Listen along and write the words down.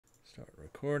Start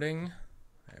recording.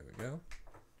 There we go.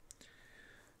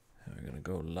 And we're gonna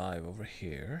go live over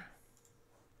here.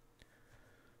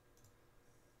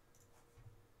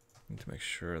 Need to make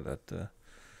sure that the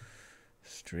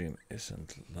stream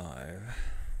isn't live.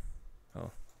 Oh.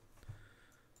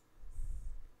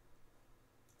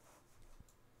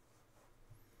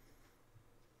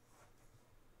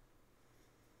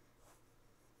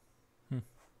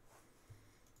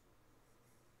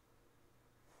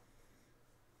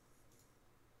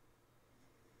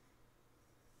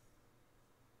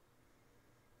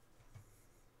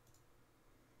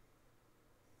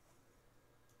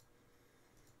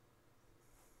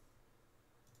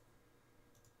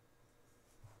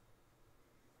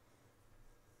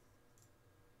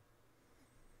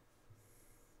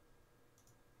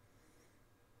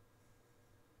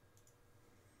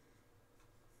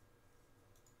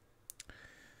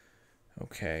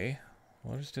 Okay,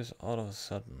 what is this all of a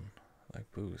sudden like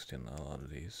boost in a lot of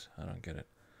these? I don't get it.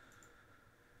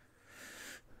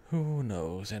 Who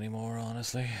knows anymore,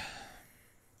 honestly?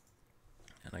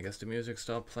 And I guess the music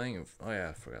stopped playing. Oh yeah,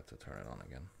 I forgot to turn it on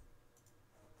again.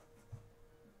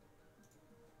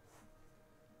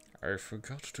 I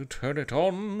forgot to turn it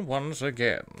on once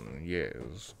again.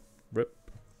 Yes. Rip.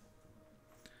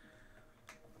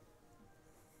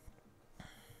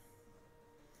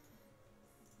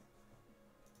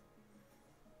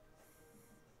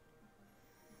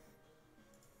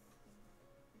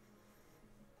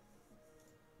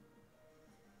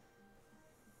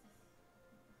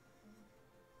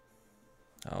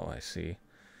 Oh, I see.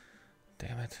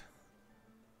 Damn it.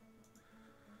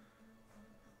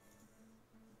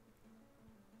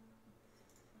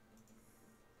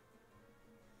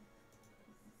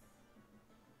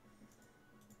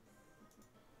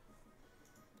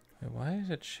 Wait, why is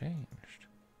it changed?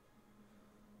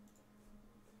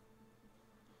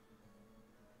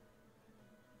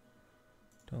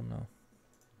 Don't know.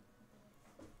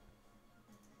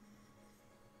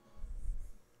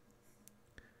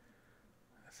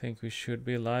 I think we should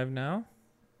be live now.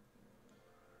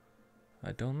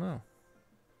 I don't know,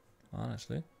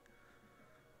 honestly.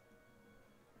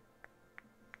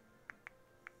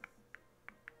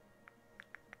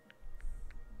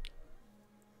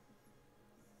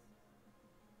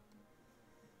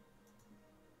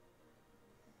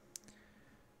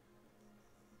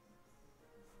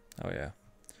 Oh yeah,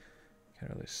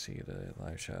 can't really see the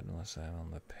live chat unless I'm on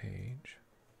the page.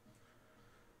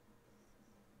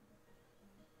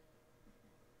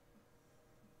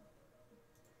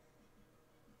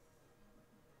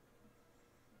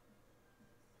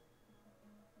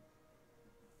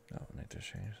 Oh, I need to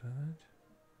change that.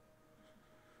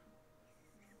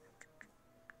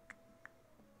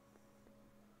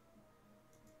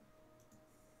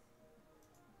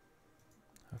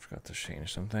 I forgot to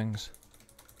change some things.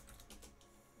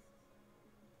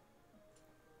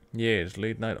 Yes,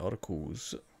 late night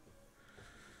Arkoos.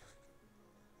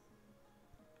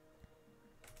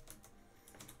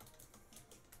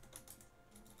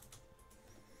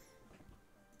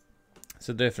 It's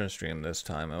a different stream this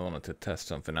time. I wanted to test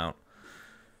something out.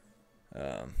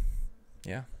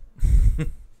 Yeah.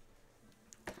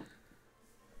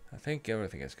 I think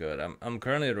everything is good. I'm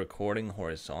currently recording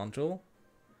horizontal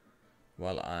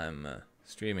while I'm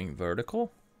streaming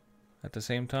vertical at the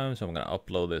same time, so I'm gonna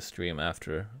upload this stream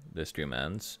after this stream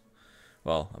ends.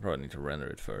 Well, I probably need to render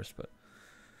it first, but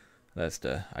that's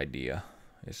the idea,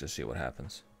 is to see what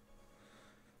happens.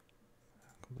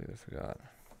 Completely forgot.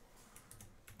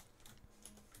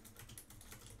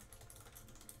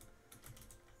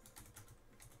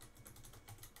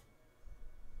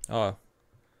 Oh.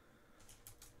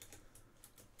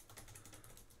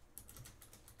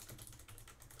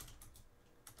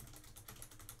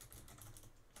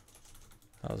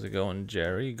 How's it going,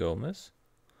 Jerry Gomez?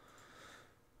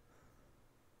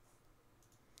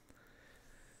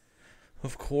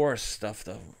 Of course, stuff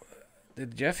though.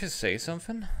 Did Jeff just say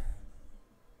something?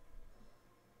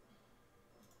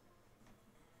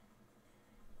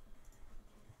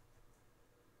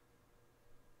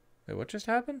 Wait, what just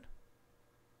happened?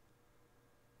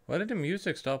 Why did the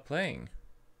music stop playing?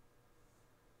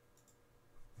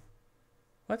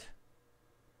 What?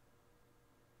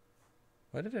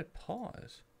 Why did it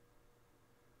pause?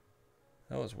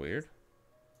 That was weird.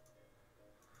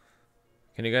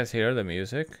 Can you guys hear the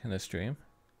music in the stream?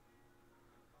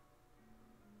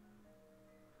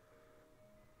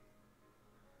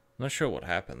 I'm not sure what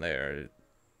happened there.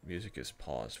 Music is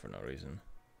paused for no reason.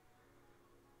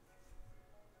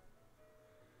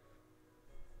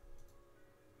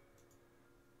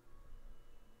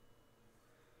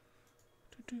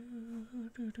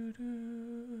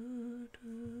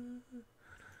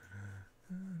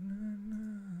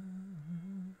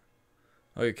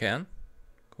 Oh, you can?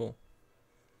 Cool.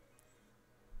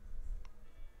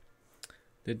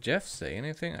 Did Jeff say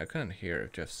anything? I couldn't hear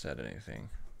if Jeff said anything.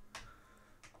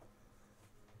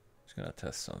 Just gonna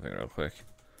test something real quick.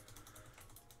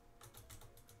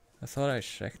 I thought I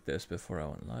checked this before I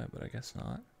went live, but I guess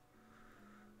not.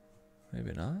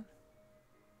 Maybe not.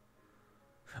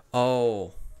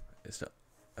 Oh,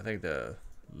 I think the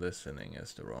listening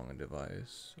is the wrong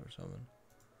device or something.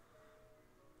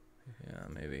 Yeah,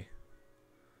 maybe.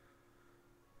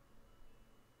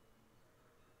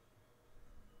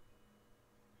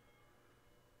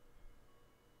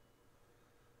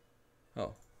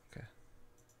 Oh, okay.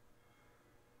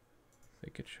 I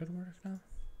think it should work now.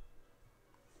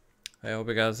 I hope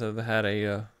you guys have had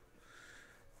a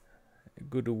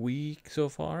good week so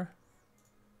far.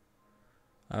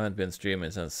 I haven't been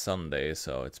streaming since Sunday,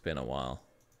 so it's been a while.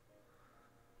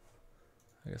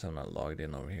 I guess I'm not logged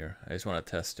in over here. I just want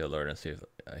to test the alert and see if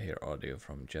I hear audio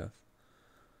from Jeff.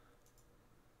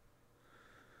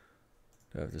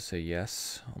 Do I have to say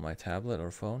yes on my tablet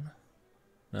or phone?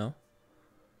 No?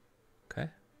 Okay.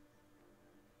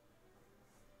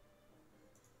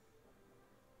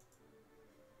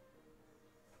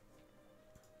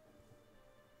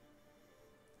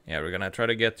 Yeah, we're gonna try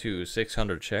to get to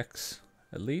 600 checks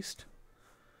at least.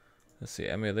 Let's see,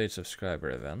 emulate subscriber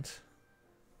event.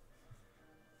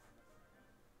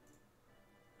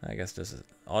 I guess this is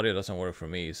audio doesn't work for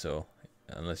me, so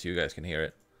unless you guys can hear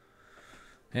it.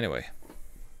 Anyway,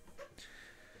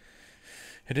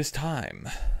 it is time.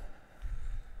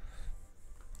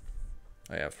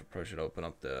 I probably should open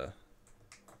up the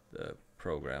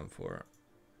program for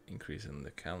increasing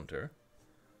the counter.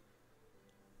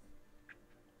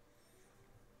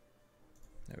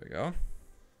 There we go.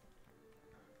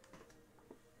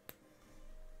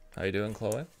 How you doing,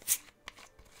 Chloe?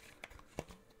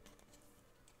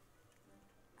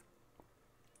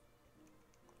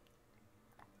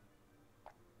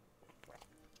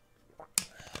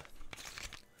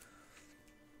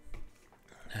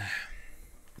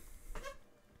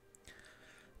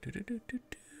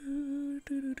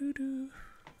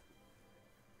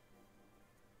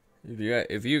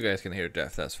 If you guys can hear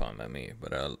Jeff, that's fine by me.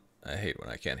 But I hate when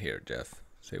I can't hear Jeff.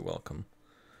 Say welcome.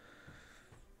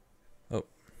 Oh,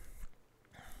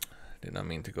 did not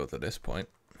mean to go to this point.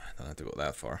 I don't have to go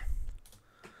that far.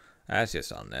 That's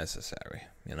just unnecessary,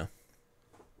 you know.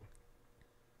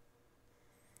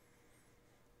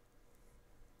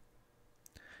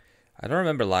 I don't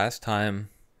remember last time.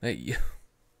 Hey,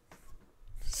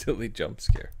 silly jump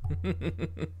scare.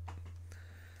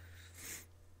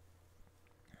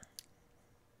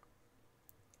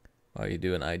 Why are you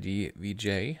doing IG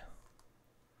VJ?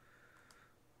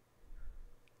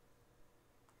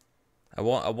 I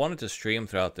wanted to stream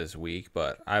throughout this week,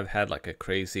 but I've had like a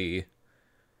crazy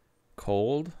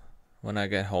cold when I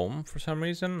get home for some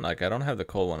reason. Like I don't have the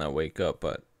cold when I wake up,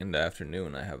 but in the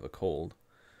afternoon I have a cold.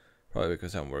 Probably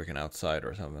because I'm working outside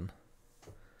or something.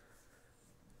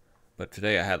 But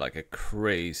today I had like a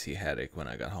crazy headache when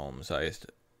I got home, so I just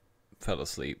fell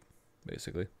asleep,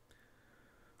 basically.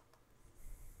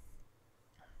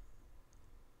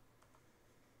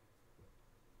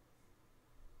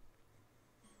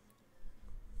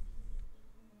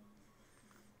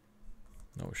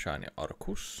 No shiny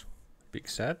Arkoos. Big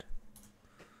sad.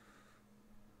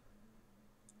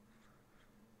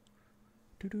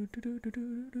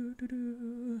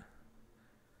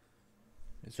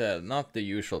 It's not the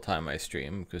usual time I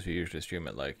stream, because we usually stream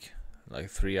at like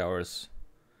 3 hours.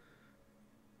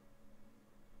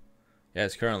 Yeah,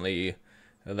 it's currently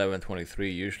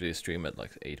 11:23. Usually stream at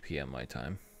like 8 p.m. my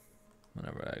time,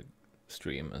 whenever I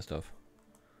stream and stuff.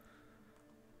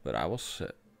 But I was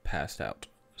passed out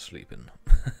sleeping.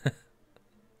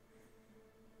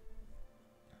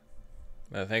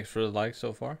 Thanks for the like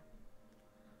so far.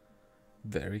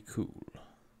 Very cool.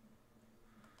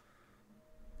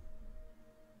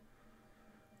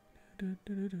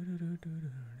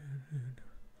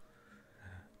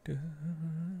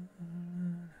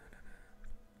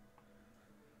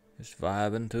 Just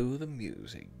vibing to the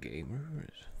music, gamers.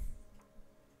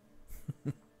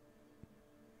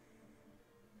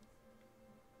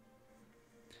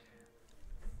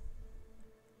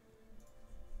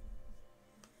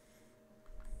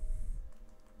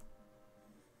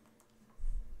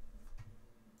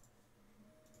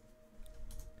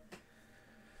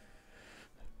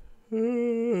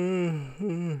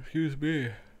 Excuse me.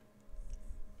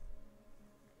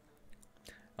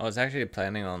 I was actually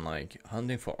planning on like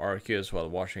hunting for Arceus while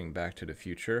watching Back to the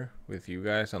Future with you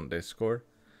guys on Discord,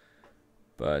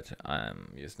 but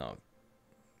I'm just not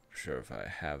sure if I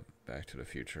have Back to the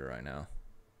Future right now.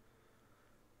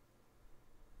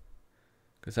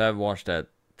 Because I've watched that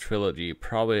trilogy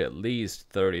probably at least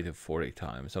 30 to 40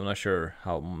 times. I'm not sure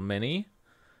how many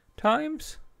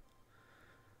times.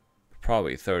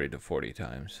 Probably 30 to 40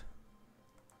 times.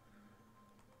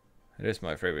 It is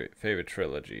my favorite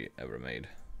trilogy ever made.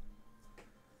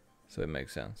 So it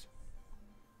makes sense.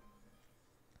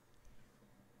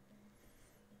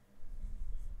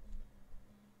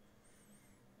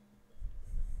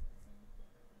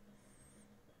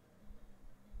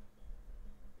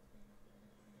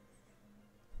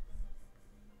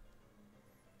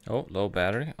 Oh, low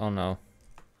battery? Oh no.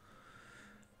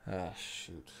 Ah,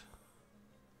 shoot.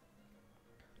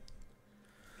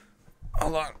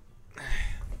 Hold on.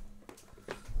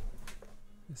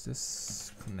 Is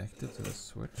this connected to the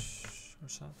Switch or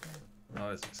something?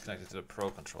 No, it's connected to the Pro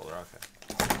controller. Okay.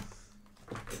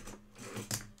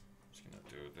 Just gonna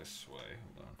do it this way.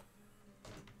 Hold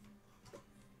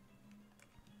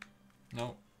on.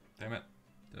 No, damn it.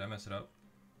 Did I mess it up?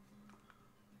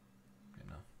 Okay,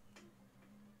 no.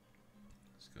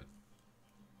 It's good.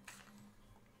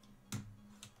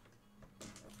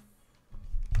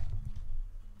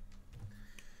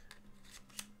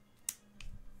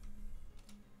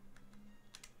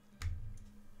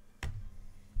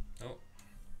 Oh.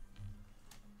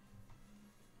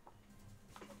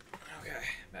 Okay,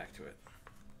 back to it.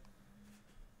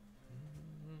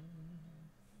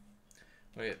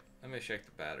 Wait, let me check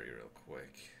the battery real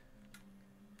quick.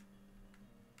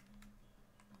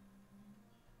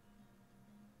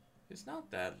 It's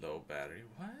not that low battery.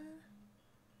 What?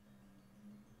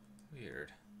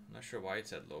 Weird. I'm not sure why it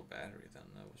said low battery then.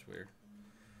 That was weird.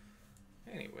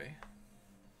 Anyway.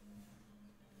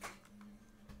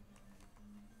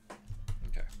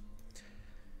 Okay.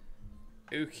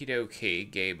 Okie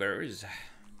dokie, gamers.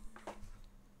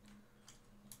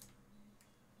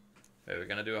 Okay, we're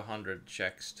gonna do 100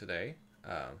 checks today.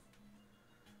 Yeah,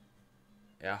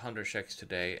 100 checks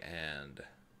today, and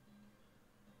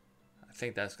I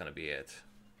think that's gonna be it.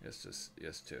 Just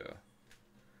to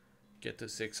get to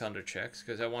 600 checks,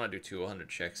 because I want to do 200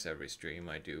 checks every stream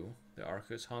I do the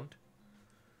Arkoos hunt.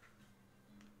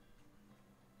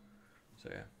 So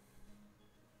yeah.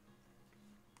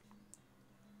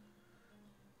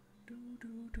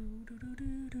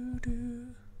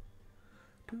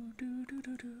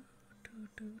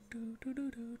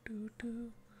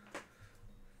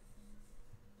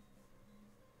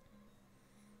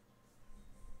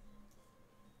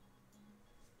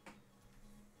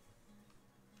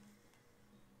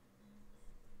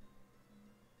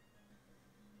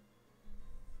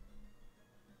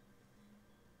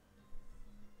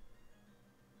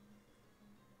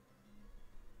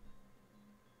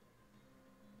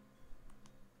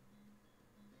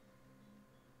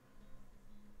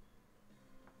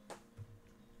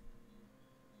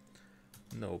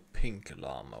 No pink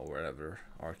llama or whatever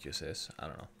Arceus is. I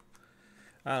don't know.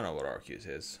 I don't know what Arceus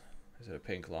is. Is it a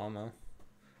pink llama?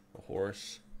 A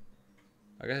horse?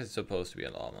 I guess it's supposed to be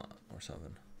a llama or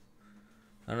something.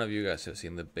 I don't know if you guys have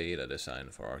seen the beta design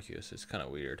for Arceus. It's kind of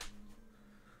weird.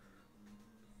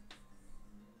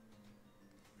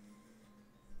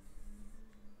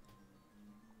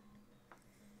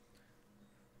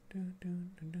 Dun, dun,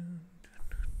 dun, dun.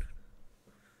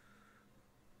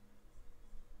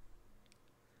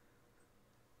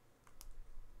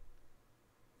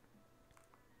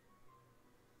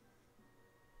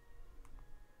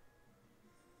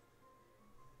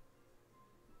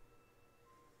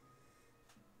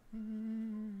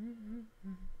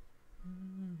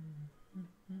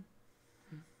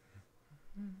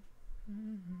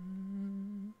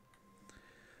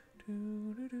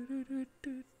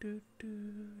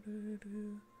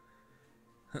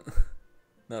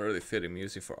 Not really fitting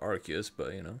music for Arceus,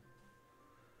 but you know,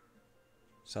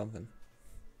 something.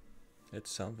 It's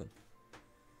something.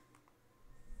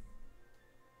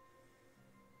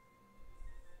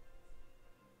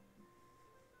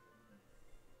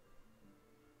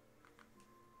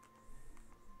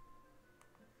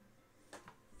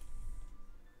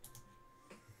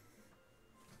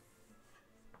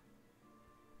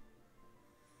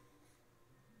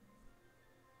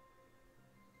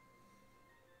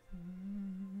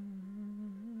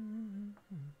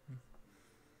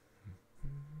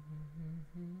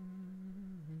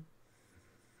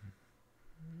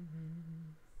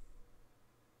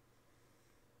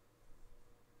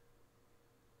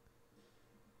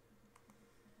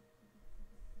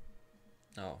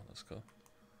 Oh, let's go.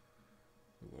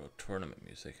 World Tournament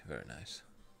music, very nice.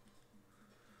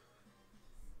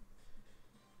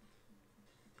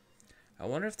 I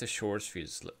wonder if the shorts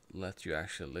feeds let you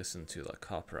actually listen to like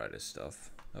copyrighted stuff.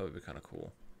 That would be kind of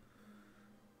cool.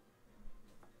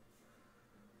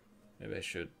 Maybe I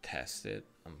should test it.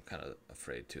 I'm kind of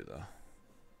afraid to though.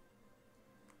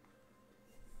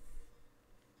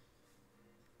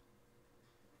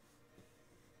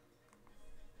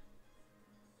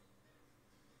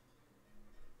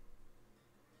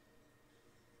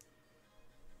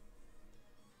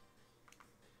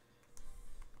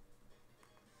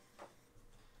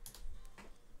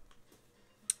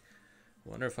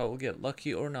 Wonder if I will get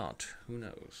lucky or not. Who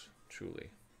knows? Truly.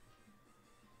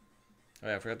 Oh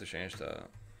yeah, I forgot to change the...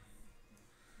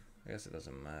 I guess it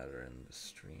doesn't matter in the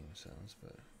stream sounds,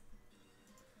 but...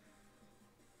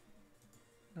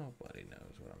 Nobody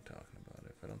knows what I'm talking about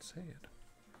if I don't say it.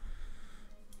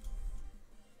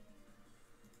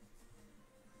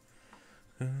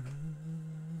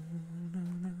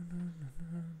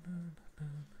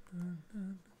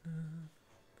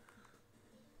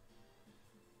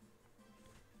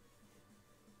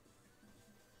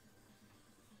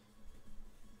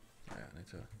 Yeah, I need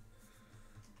to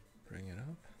bring it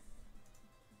up.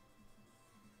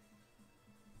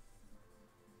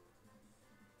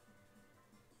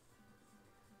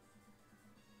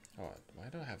 Oh, why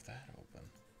do I have that open?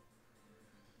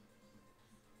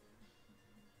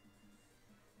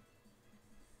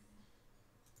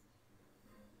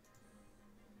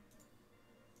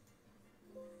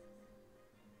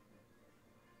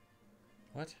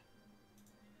 What?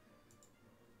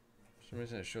 For some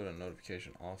reason it showed a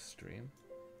notification off stream.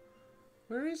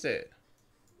 Where is it?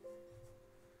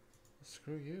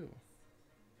 Screw you.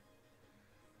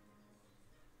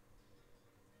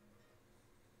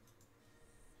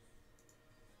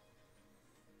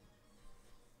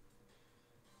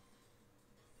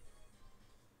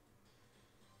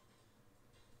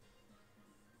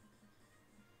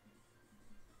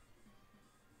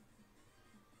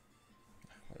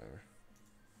 Whatever.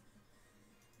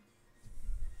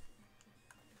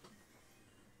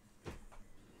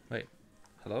 Wait.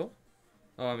 Hello?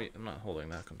 Oh, I'm not holding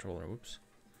that controller. Whoops.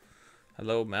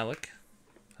 Hello, Malik.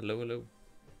 Hello, hello.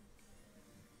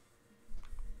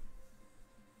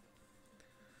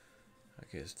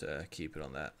 I just keep it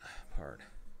on that part.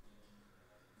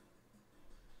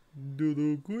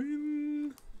 Dodo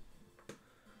Queen.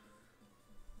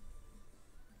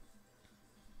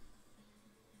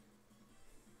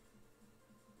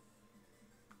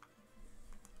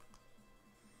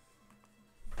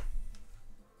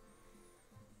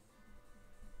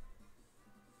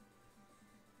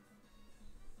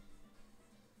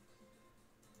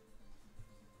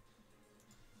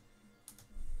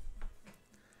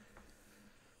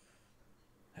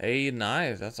 Hey,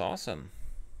 nice. That's awesome.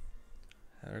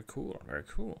 Very cool. Very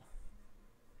cool.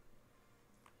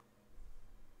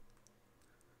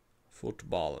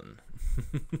 Footballing.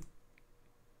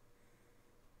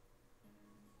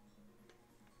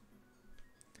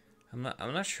 I'm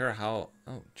not sure how.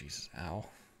 Oh Jesus! Ow,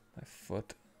 my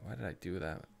foot. Why did I do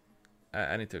that?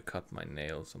 I need to cut my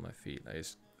nails on my feet. I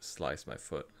just sliced my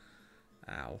foot.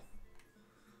 Ow.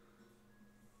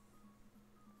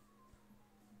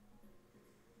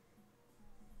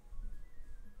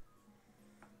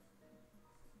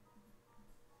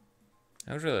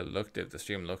 I haven't really looked if the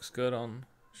stream looks good on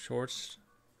shorts.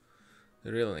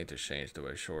 They really need to change the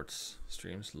way shorts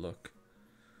streams look.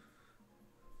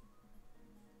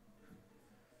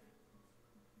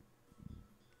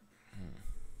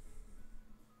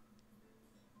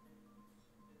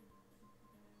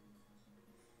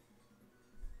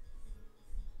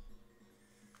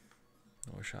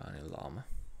 No shiny llama.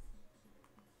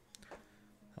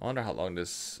 I wonder how long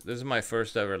this is my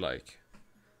first ever like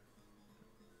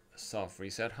soft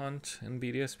reset hunt in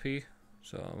BDSP.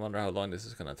 So I wonder how long this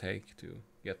is gonna take to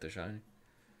get the shiny.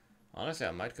 Honestly,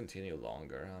 I might continue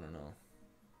longer. I don't know.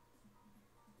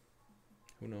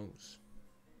 Who knows?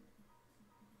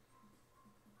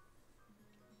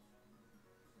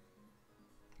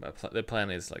 But the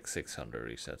plan is like 600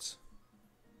 resets.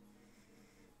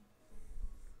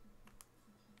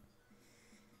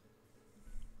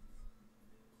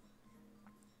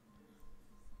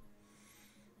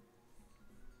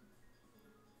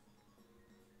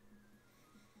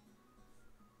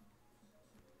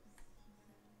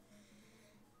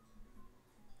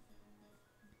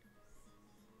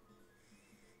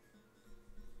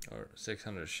 Or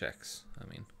 600 checks, I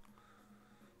mean.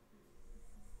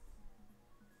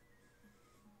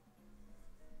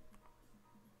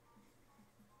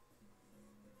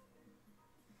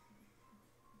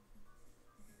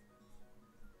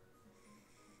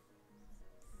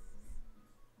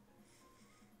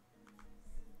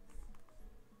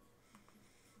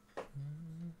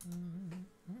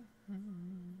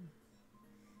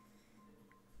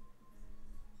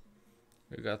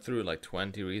 We got through like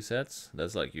 20 resets.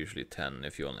 That's like usually 10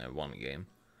 if you only have one game.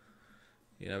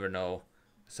 You never know.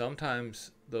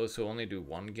 Sometimes those who only do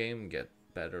one game get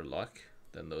better luck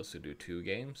than those who do 2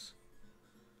 games.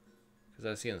 Because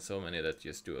I've seen so many that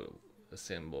just do a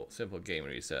simple game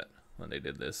reset when they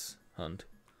did this hunt.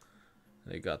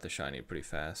 They got the shiny pretty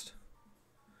fast.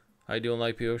 How you doing,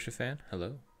 like Pioshi fan?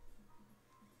 Hello.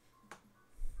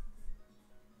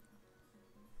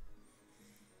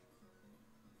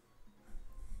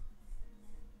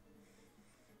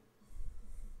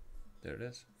 There it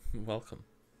is. Welcome.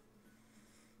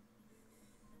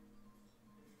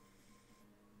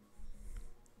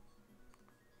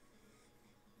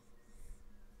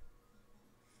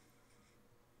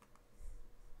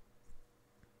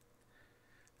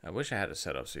 I wish I had it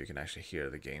set up so you can actually hear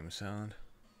the game sound,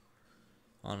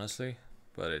 honestly,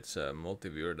 but it's a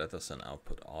multi-viewer that doesn't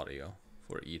output audio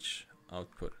for each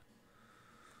output,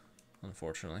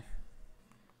 unfortunately.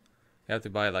 You have to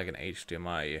buy like an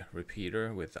HDMI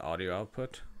repeater with audio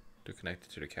output to connect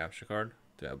it to the capture card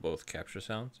to have both capture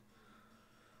sounds.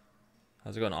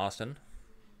 How's it going, Austin?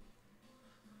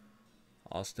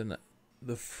 Austin,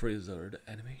 the Frizzard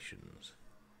Animations.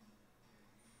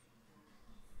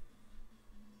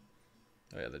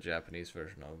 Oh yeah, the Japanese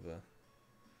version of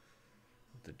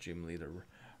the gym leader,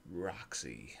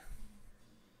 Roxy.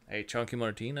 Hey, Chunky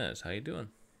Martinez, how you doing?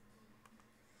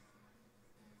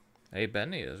 Hey,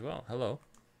 Benny as well. Hello.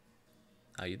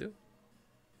 How you do?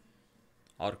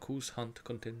 Arkoos hunt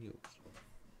continues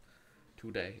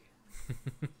today.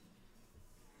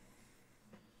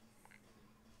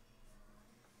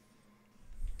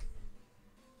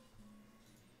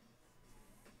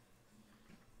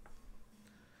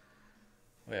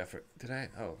 Oh yeah, did I?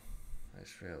 Oh, I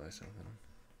just realized something.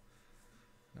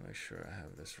 Let me make sure I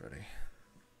have this ready.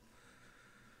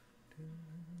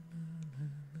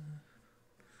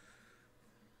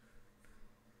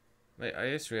 Wait, I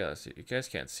just realized you guys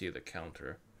can't see the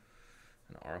counter.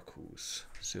 And Arkoos,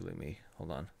 silly me.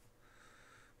 Hold on.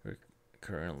 We're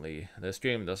currently, the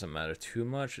stream doesn't matter too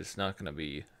much. It's not gonna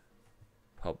be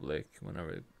public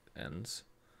whenever it ends.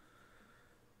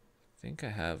 I think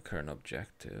I have current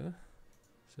objective.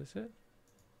 Is this it?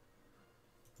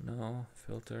 No,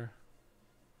 filter.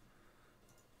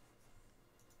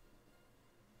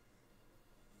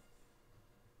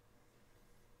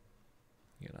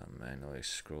 You gotta manually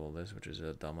scroll this, which is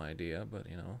a dumb idea, but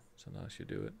you know, sometimes you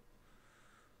do it.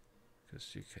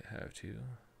 Because you have to.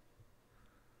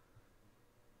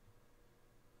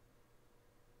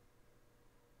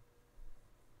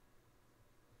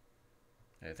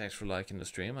 Hey, thanks for liking the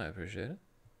stream, I appreciate it.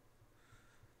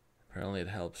 Apparently it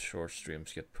helps short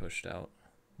streams get pushed out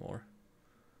more.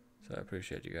 So I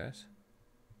appreciate you guys.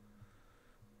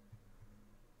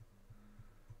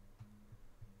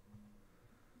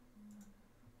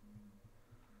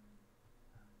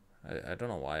 I don't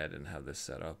know why I didn't have this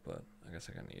set up, but I guess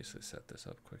I can easily set this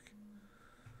up quick.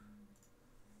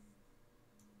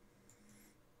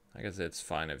 I guess it's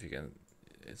fine if you can,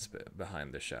 it's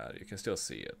behind the shadow. You can still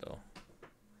see it though.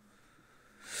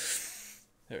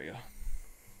 There we go.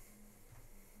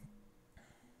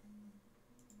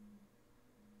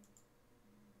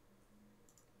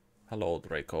 Hello,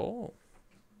 Draco.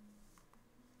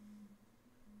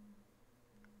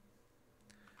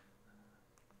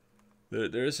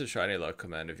 There is a shiny luck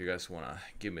command if you guys want to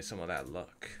give me some of that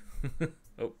luck.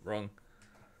 Oh, wrong.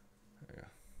 There we go.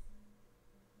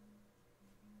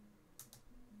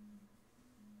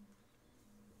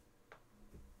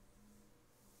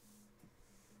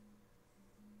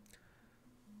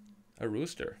 A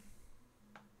rooster.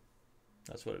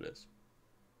 That's what it is.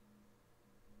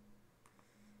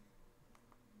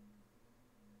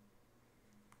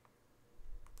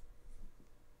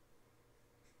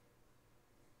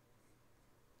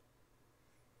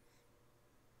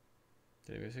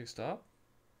 Did the music stop?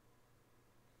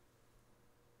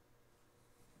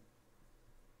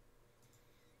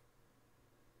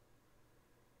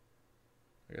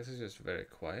 I guess it's just very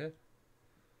quiet.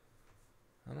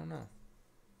 I don't know.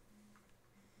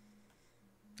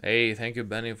 Hey, thank you,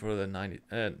 Benny, for the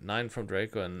 9 from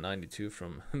Draco and 92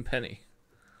 from Benny.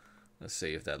 Let's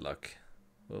see if that luck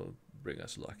will bring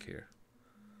us luck here.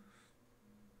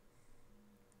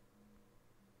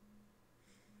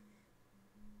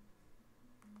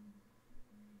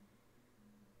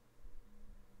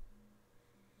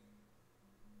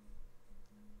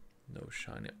 No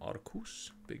shiny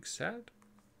Arkoos. Big sad.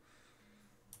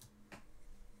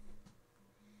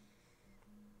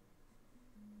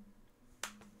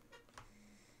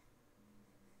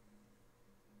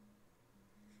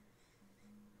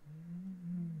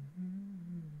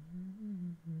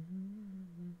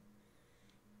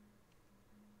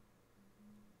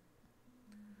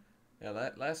 Yeah,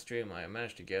 that last stream I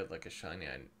managed to get like a shiny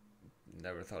I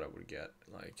never thought I would get.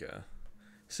 Like,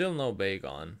 still no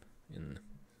Bagon in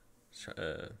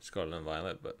Scarlet and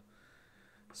Violet, but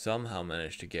somehow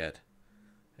managed to get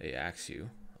a Axew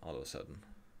all of a sudden.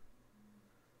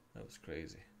 That was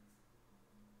crazy.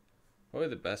 Probably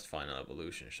the best final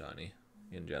evolution shiny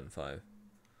in Gen 5.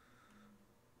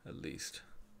 At least.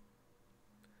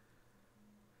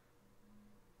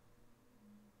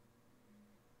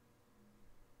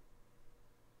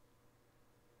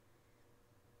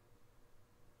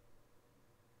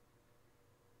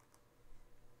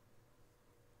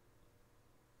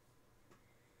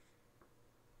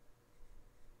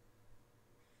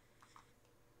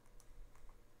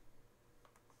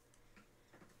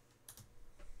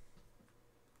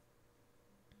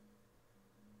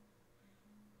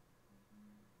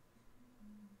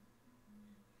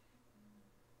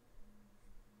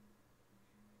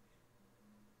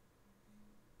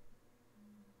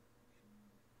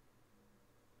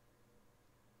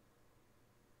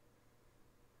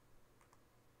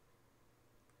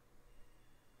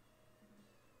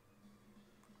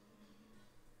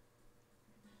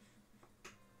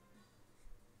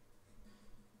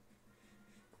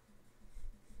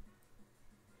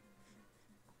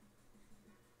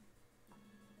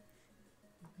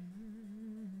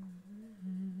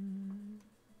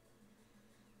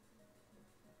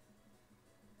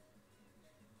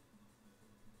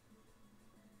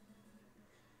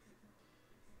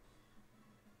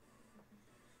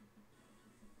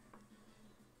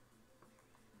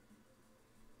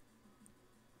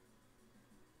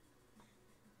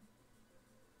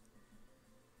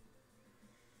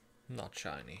 Not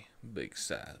shiny. Big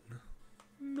sad.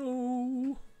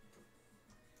 No.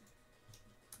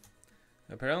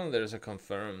 Apparently there's a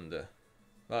confirmed...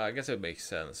 well, I guess it makes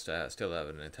sense to still have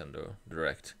a Nintendo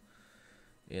Direct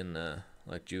in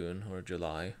like June or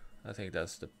July. I think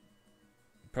that's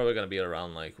probably gonna be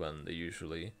around like when they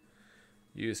usually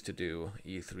used to do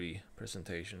E3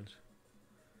 presentations.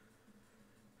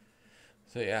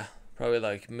 So yeah, probably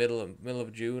like middle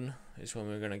of June is when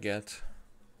we're gonna get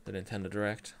the Nintendo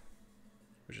Direct,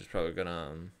 which is probably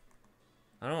gonna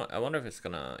I don't know, I wonder if it's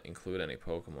gonna include any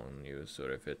Pokemon news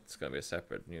or if it's gonna be a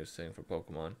separate news thing for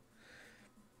Pokemon.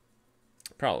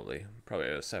 Probably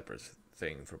a separate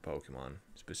thing for Pokemon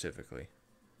specifically.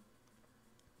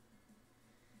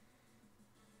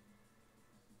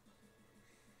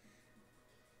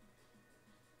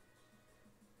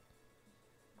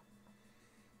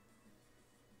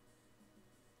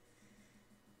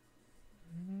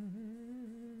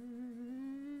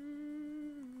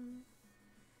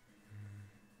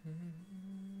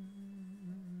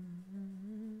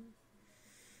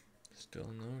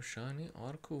 Still no shiny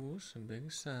Arkoos,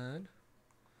 big sad.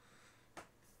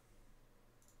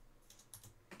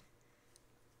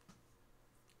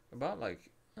 About like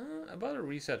about a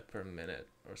reset per minute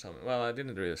or something. Well, I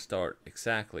didn't really start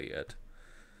exactly at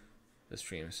the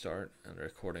stream start and the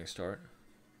recording start.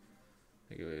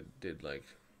 I think it did like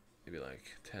maybe like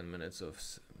 10 minutes of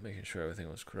making sure everything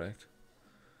was correct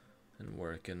and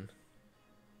working.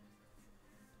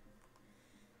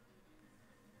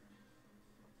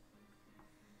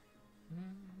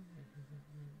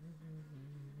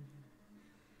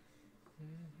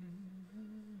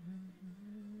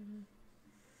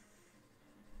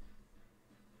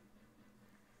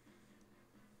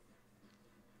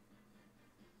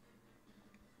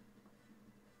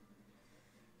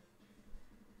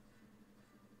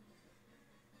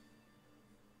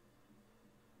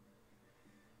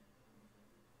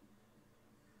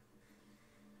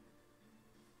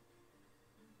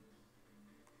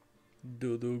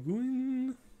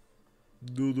 Dodoguin.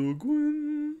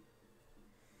 Dodoguin.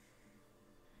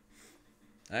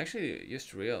 I actually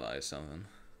just realized something.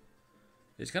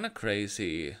 It's kind of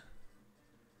crazy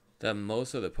that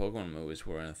most of the Pokemon movies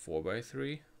were in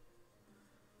 4x3.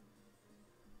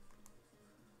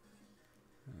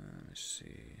 Let me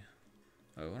see.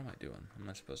 Oh, what am I doing? I'm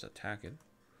not supposed to attack it.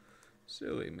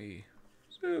 Silly me.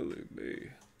 Silly me.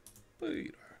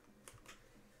 Peter.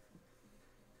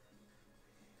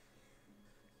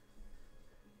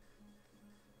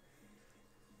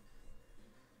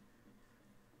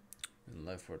 Been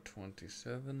live for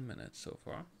 27 minutes so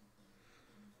far.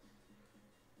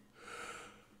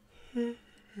 I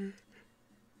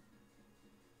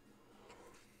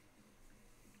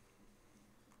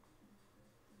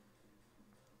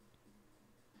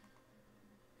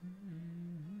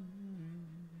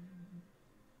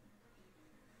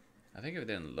think if it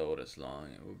didn't load as long,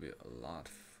 it would be a lot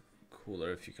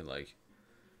cooler if you could like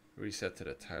reset to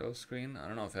the title screen. I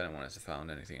don't know if anyone has found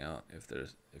anything out, if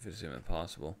it's even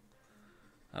possible.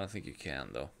 I don't think you can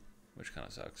though, which kind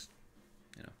of sucks,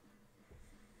 you know.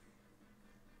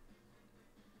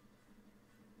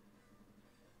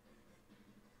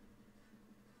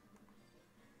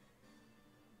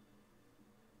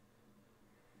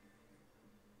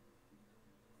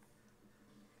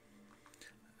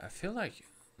 I feel like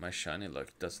my shiny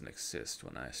luck doesn't exist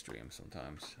when I stream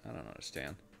sometimes. I don't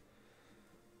understand.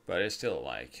 But it's still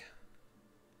like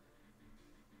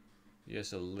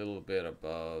just a little bit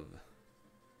above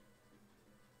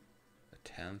a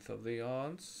tenth of the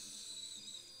odds.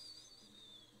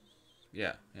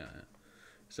 Yeah.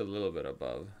 It's a little bit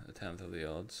above a tenth of the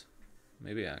odds.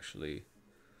 Maybe actually.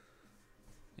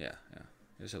 Yeah.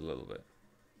 Just a little bit.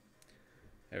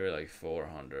 Every like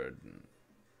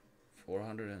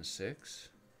 406?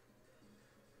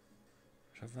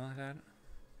 Something like that.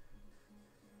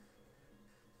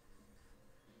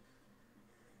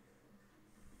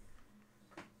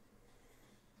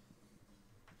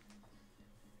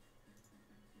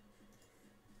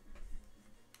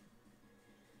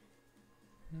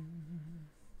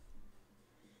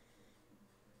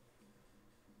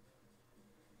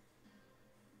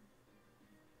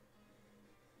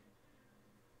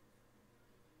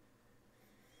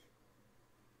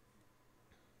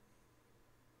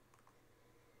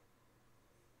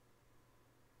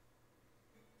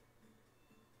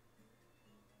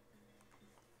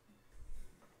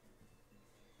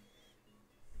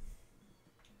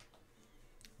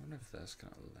 I wonder if that's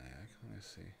gonna lag. Let me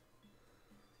see.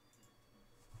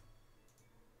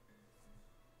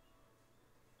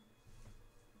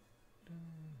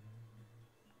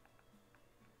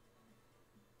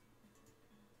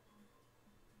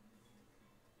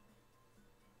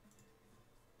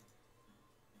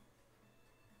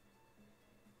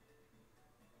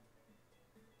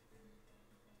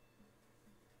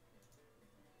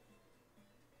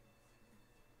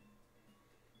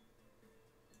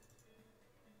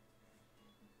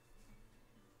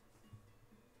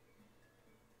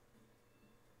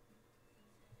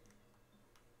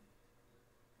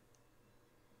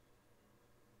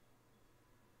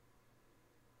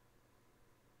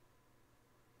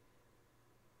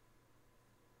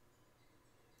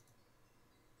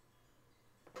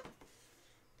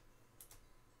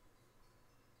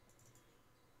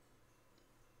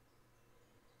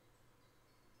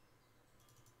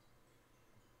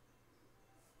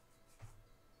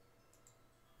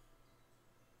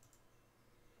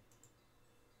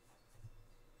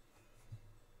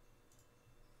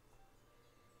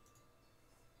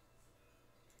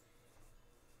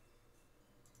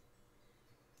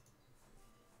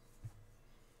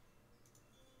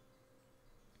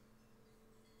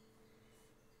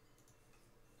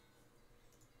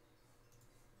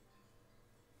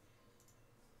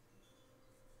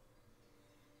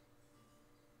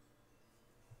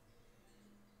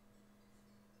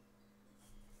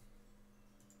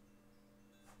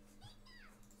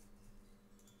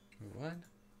 What?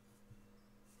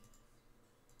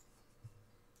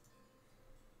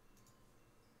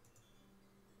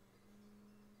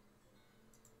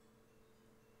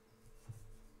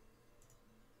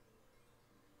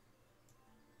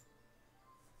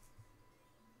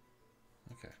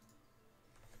 Okay.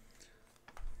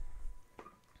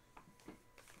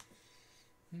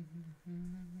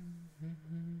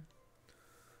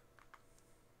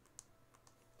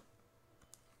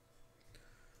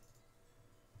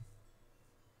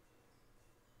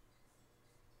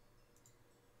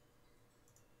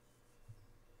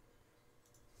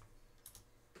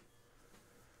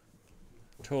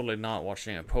 Totally not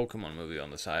watching a Pokemon movie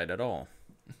on the side at all.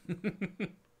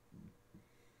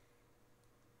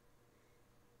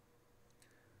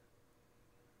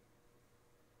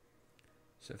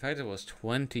 So the fact it was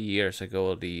 20 years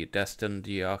ago the Destiny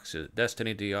Deoxys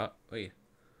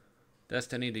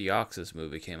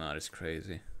movie came out is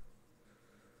crazy.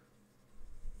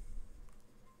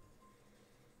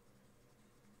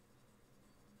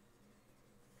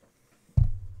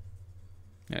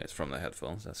 Yeah, it's from the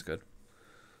headphones, that's good.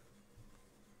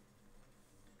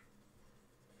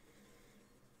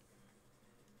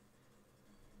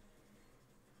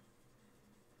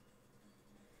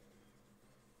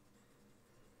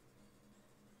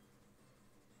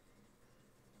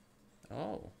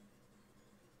 Oh.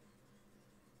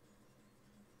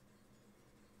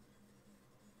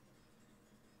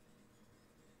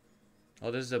 Oh,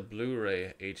 this is a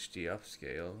Blu-ray HD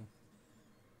upscale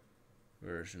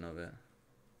version of it.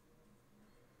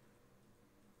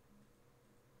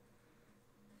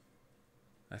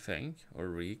 I think. Or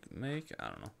remake? I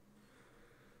don't know.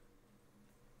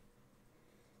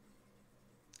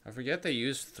 I forget they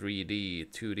use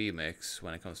 3D, 2D mix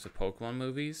when it comes to Pokemon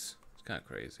movies. It's kind of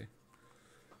crazy.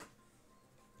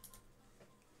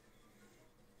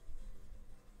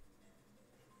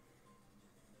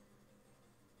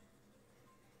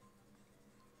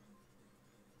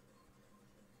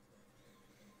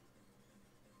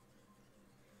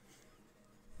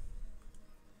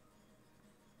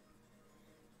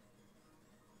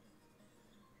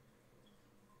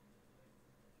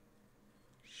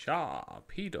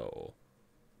 Sharpedo.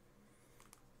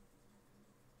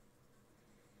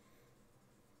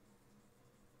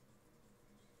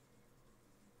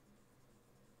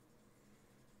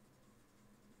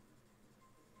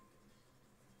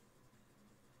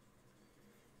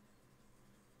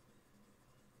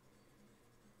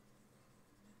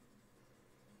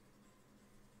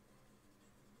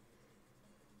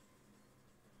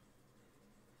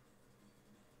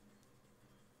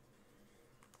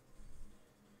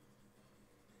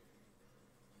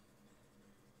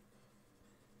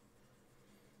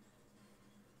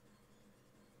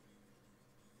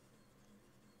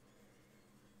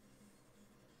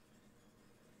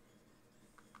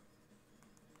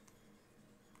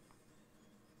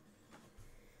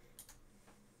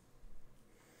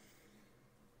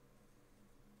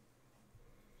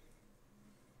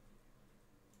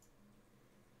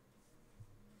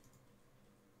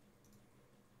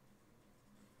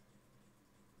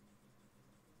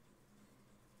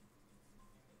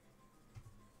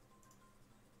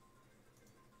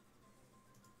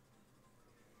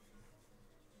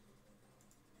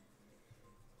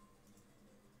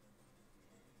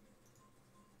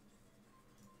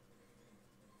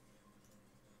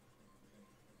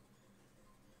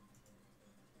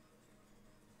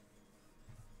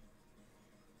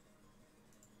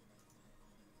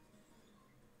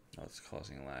 Oh, it's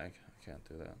causing lag. I can't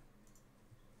do that.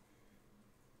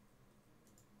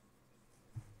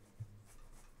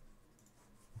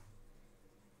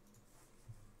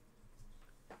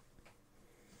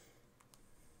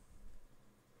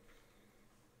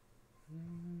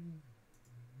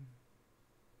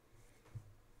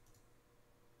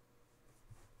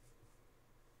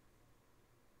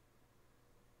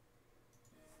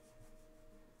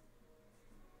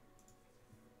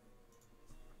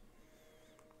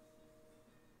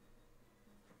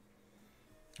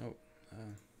 Oh,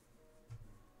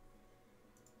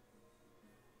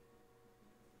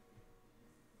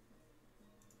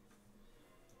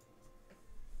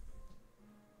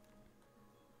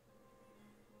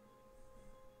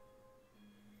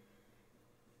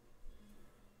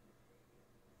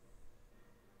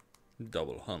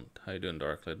 double hunt. How you doing,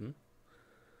 Dark Litten?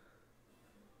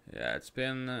 Yeah, it's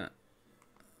been a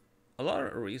lot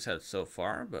of resets so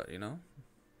far, but you know,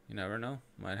 you never know.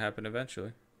 Might happen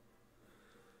eventually.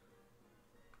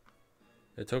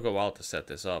 It took a while to set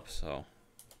this up, so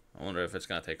I wonder if it's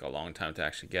gonna take a long time to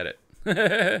actually get it.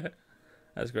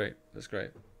 That's great. That's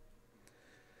great.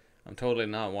 I'm totally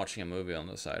not watching a movie on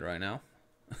the side right now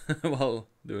while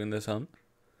doing this hunt.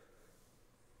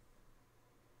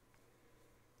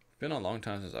 It's been a long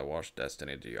time since I watched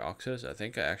Destiny Deoxys. I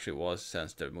think I actually was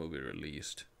since the movie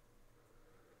released.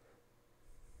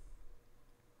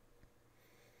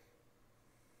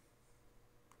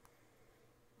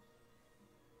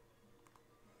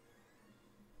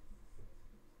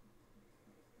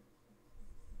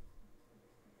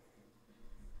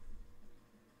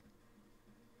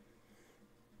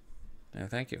 Yeah,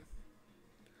 thank you.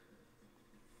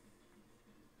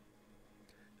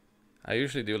 I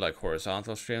usually do like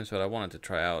horizontal streams, but I wanted to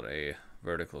try out a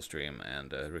vertical stream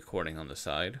and recording on the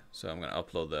side. So I'm gonna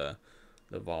upload the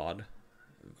VOD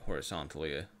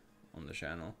horizontally on the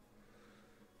channel.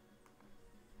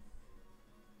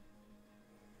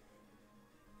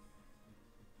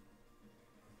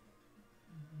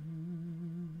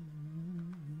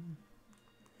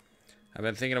 I've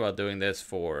been thinking about doing this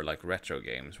for like retro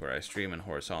games where I stream in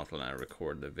horizontal and I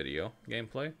record the video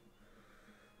gameplay.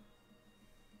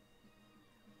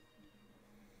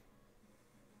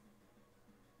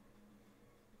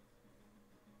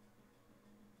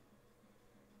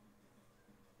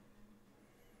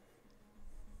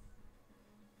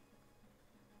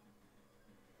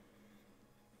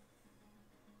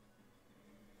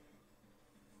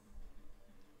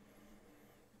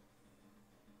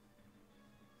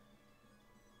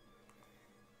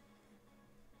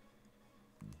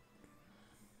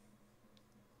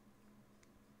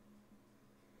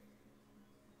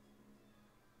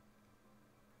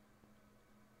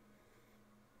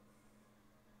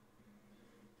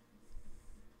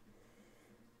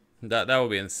 That would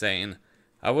be insane.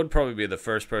 I would probably be the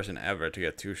first person ever to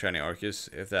get 2 shiny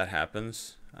Arceus if that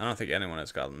happens. I don't think anyone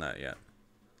has gotten that yet.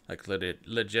 Like,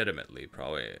 legitimately,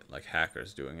 probably, like,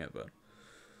 hackers doing it, but...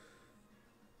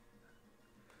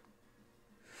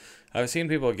 I've seen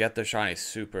people get their shiny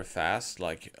super fast,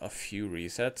 like, a few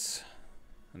resets,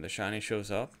 and the shiny shows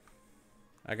up.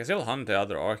 I can still hunt the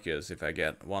other Arceus if I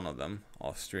get one of them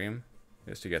off stream,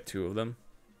 just to get 2 of them,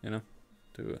 you know,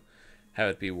 to have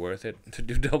it be worth it to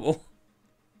do double.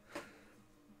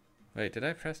 Wait, did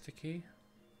I press the key?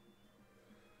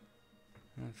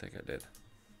 I don't think I did.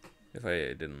 If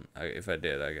I didn't, if I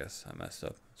did, I guess I messed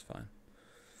up. It's fine.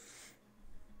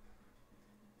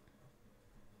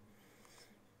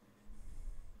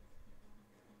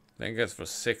 Thank you guys for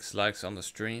 6 likes on the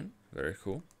stream. Very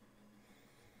cool.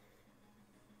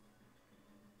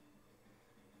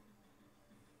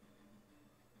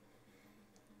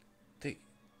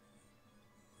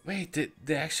 Wait,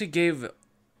 they actually gave...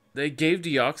 They gave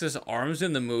Deoxys arms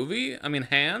in the movie? I mean,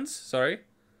 hands? Sorry.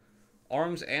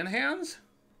 Arms and hands?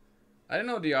 I didn't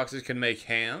know Deoxys can make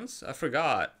hands. I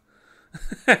forgot.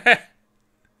 I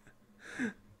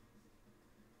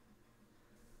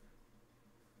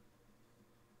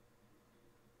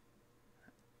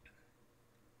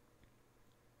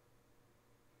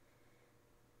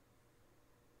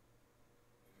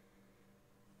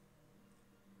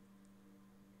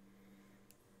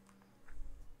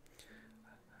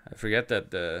forget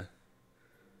that that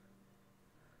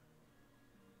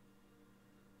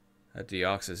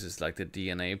Deoxys is like the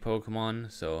DNA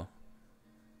Pokemon, so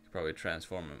you can probably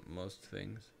transform most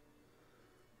things.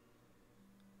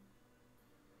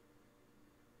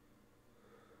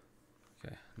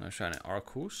 Okay, now shiny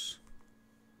Arkoos.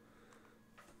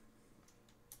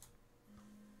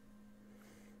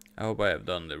 I hope I have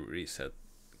done the reset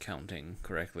counting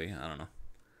correctly. I don't know.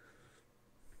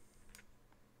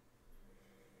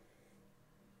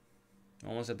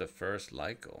 Almost at the first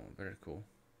like. Oh, very cool.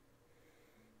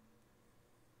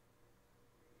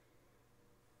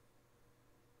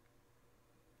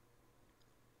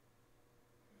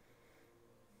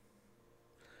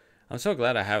 I'm so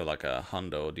glad I have like a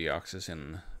Hundo Deoxys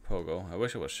in Pogo. I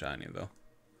wish it was shiny though.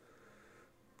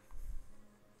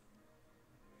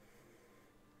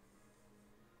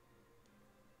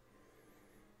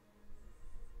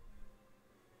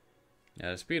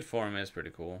 Yeah, the speed form is pretty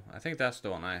cool. I think that's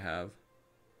the one I have.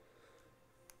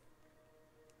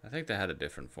 I think they had a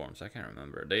different form, so I can't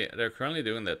remember. They're currently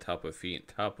doing the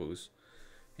Tapus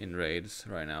in raids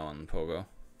right now on Pogo.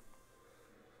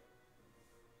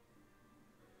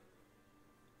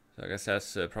 So I guess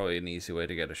that's probably an easy way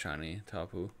to get a shiny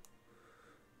Tapu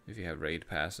if you have raid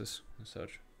passes and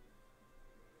such.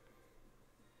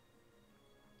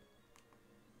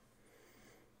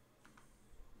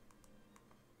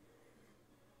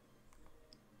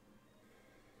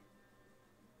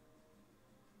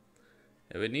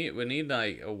 Yeah, we need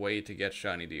like a way to get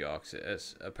shiny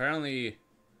Deoxys. Apparently,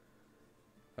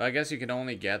 well, I guess you can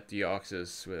only get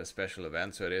Deoxys with a special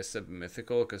event, so it is a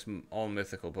mythical, because all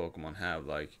mythical Pokemon have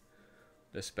like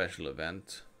the special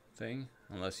event thing,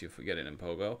 unless you forget it in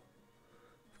Pogo,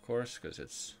 of course, because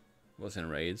it was in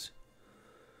raids.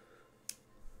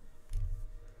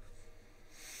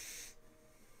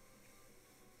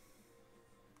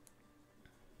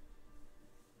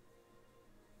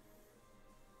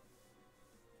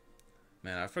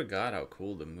 Man, I forgot how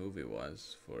cool the movie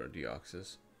was for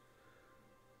Deoxys.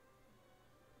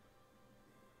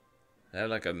 They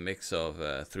have like a mix of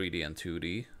 3D and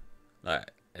 2D. Like,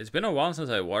 it's been a while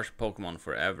since I watched Pokemon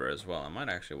Forever as well. I might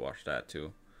actually watch that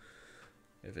too,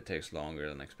 if it takes longer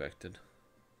than expected.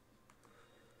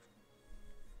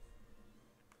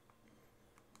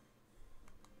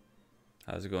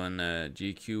 How's it going,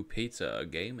 GQ Pizza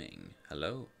Gaming?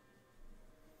 Hello.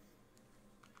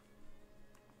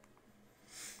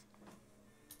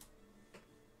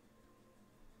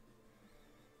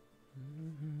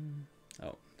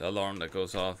 Oh, the alarm that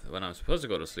goes off when I'm supposed to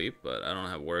go to sleep, but I don't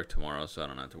have work tomorrow, so I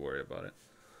don't have to worry about it.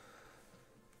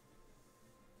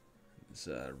 It's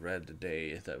a red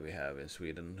day that we have in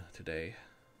Sweden today.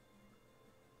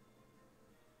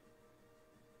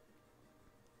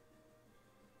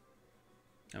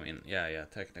 I mean, yeah,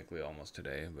 technically almost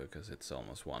today, because it's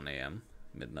almost 1 AM,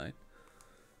 midnight.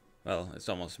 Well, it's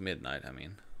almost midnight, I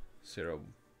mean. 0.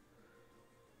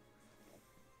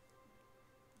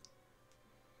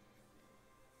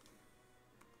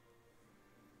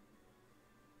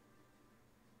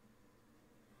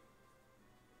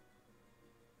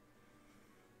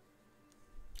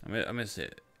 I miss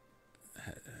it.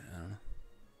 I don't know.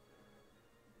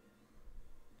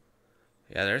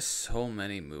 Yeah, there's so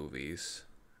many movies.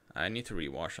 I need to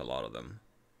rewatch a lot of them.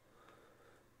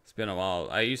 It's been a while.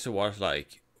 I used to watch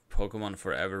like Pokemon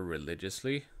Forever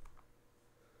religiously.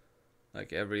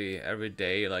 Like every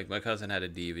day. Like my cousin had a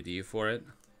DVD for it,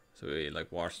 so we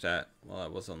like watched that while I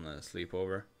was on the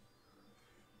sleepover.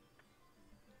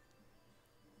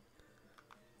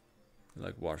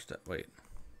 Like watched that. Wait.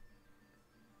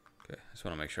 Okay, I just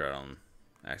want to make sure I don't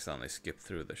accidentally skip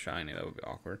through the shiny. That would be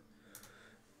awkward.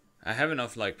 I have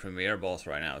enough like Premier Balls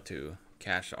right now to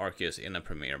catch Arceus in a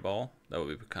Premier Ball. That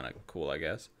would be kind of cool, I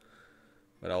guess.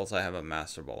 But also I have a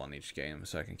Master Ball in each game,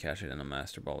 so I can catch it in a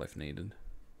Master Ball if needed.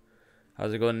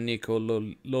 How's it going, Nico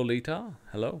Lolita?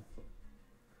 Hello.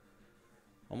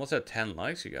 Almost at 10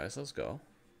 likes, you guys. Let's go.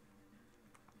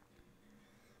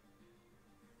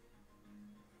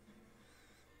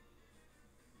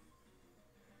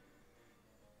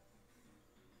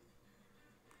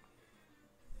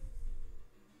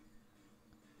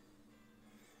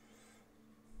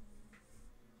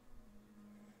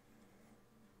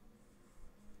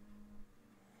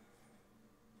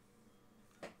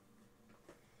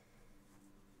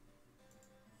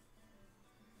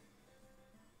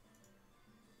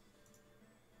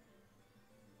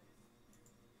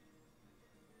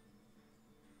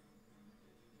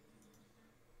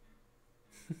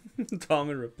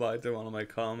 Tommy replied to one of my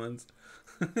comments.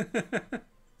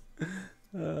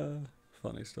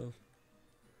 Funny stuff.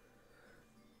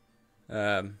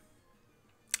 I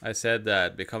said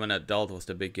that becoming an adult was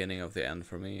the beginning of the end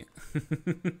for me.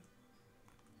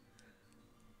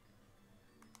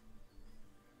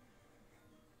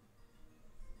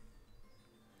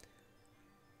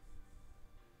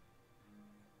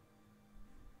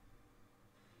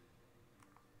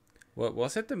 What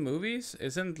was it? The movies?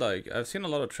 Isn't like I've seen a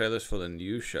lot of trailers for the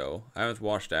new show. I haven't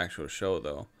watched the actual show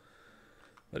though.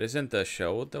 But isn't the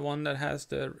show the one that has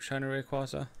the shiny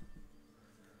Rayquaza?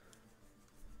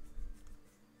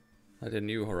 Like the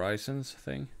New Horizons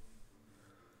thing.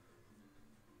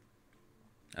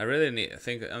 I really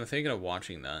I'm thinking of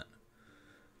watching that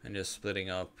and just splitting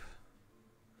up.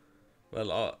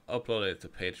 Well, I'll upload it to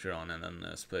Patreon and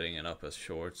then splitting it up as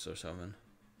shorts or something.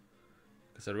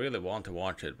 Because I really want to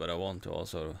watch it, but I want to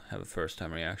also have a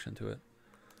first-time reaction to it.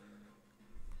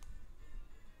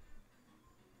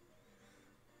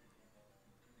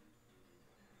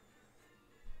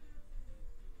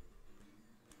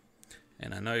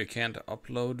 And I know you can't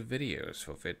upload videos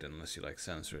for it unless you like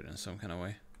censor it in some kind of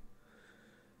way.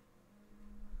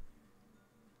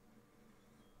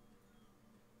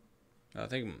 I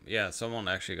think, yeah, someone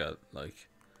actually got like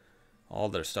all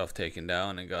their stuff taken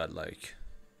down and got like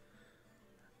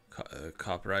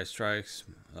copyright strikes,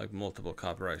 like multiple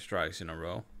copyright strikes in a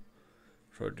row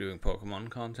for doing Pokemon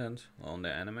content on the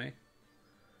anime.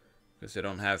 Because they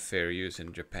don't have fair use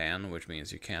in Japan, which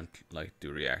means you can't like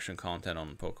do reaction content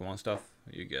on Pokemon stuff.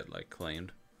 You get like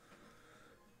claimed.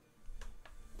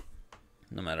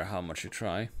 No matter how much you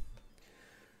try.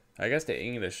 I guess the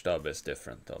English dub is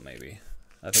different though, maybe.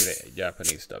 I think the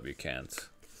Japanese dub you can't.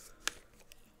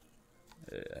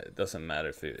 It doesn't matter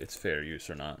if it's fair use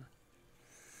or not.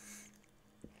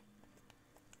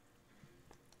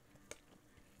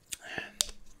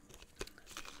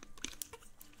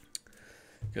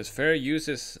 Because fair use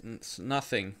is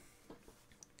nothing.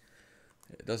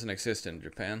 It doesn't exist in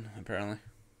Japan, apparently.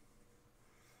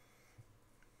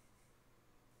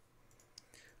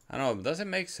 I don't know, does it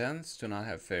make sense to not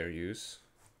have fair use?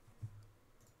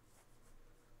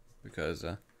 Because,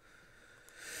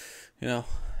 you know,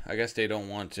 I guess they don't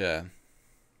want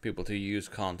people to use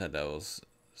content that was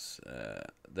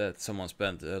that someone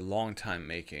spent a long time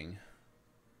making,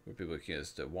 where people can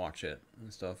just watch it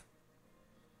and stuff.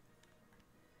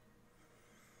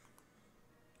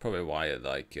 Probably why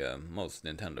like most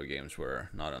Nintendo games were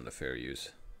not under fair use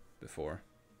before.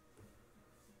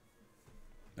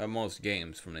 Most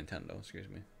games from Nintendo, excuse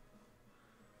me.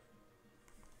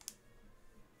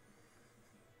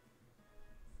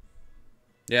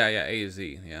 Yeah, AZ,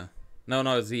 yeah.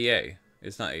 No, ZA.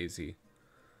 It's not AZ.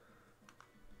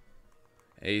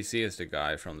 AZ is the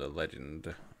guy from the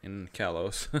Legend in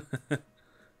Kalos.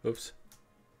 Oops.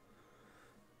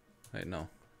 Wait, no.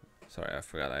 Sorry, I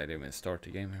forgot I didn't even start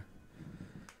the game here.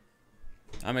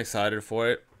 I'm excited for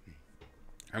it.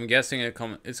 I'm guessing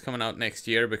it's coming out next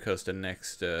year because the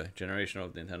next generation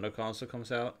of Nintendo console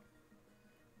comes out.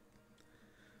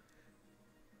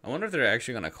 I wonder if they're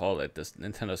actually going to call it this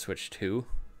Nintendo Switch 2.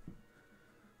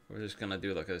 We're just going to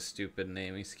do like a stupid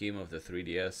naming scheme of the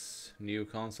 3DS new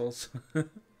consoles.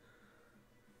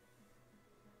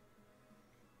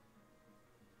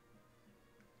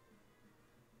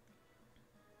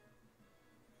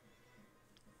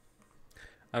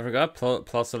 I forgot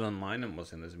Plaza and Minum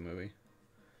was in this movie.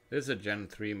 This is a Gen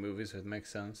 3 movie, so it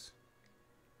makes sense.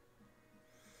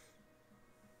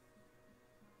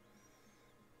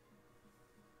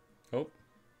 Oh.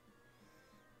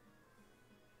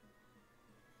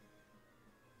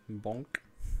 Bonk.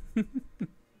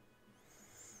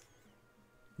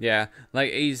 Yeah,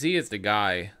 like AZ is the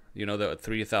guy, you know, the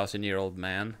 3,000-year-old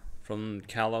man from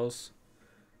Kalos.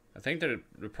 I think there's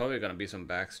probably gonna be some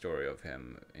backstory of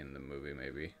him in the movie,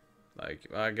 maybe. Like,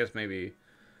 well, I guess maybe.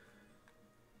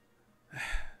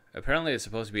 Apparently, it's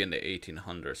supposed to be in the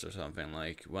 1800s or something,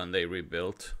 like when they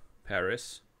rebuilt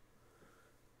Paris.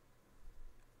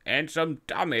 And some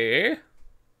dummy.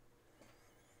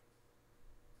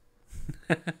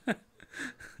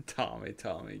 Tommy,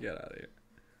 get out of here.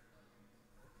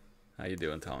 How you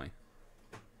doing, Tommy?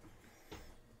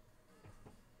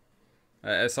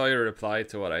 I saw your reply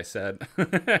to what I said.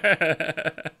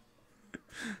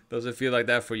 Does it feel like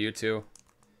that for you too?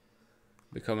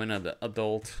 Becoming an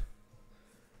adult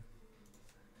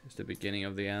is the beginning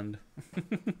of the end.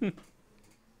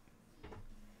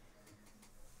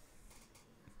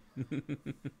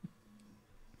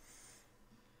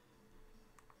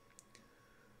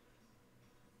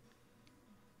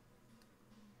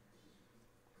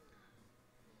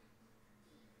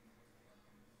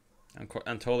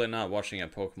 I'm totally not watching a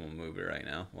Pokemon movie right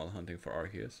now while hunting for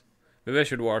Arceus. Maybe I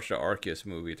should watch the Arceus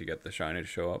movie to get the shiny to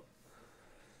show up.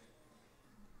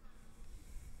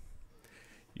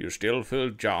 You still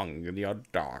feel young in your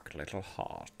dark little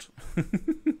heart.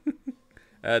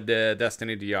 The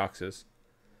Destiny Deoxys.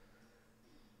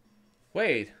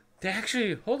 Wait, they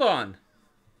actually... Hold on.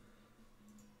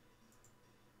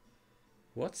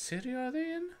 What city are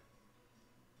they in?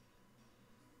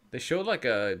 They showed like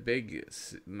a big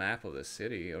map of the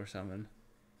city or something.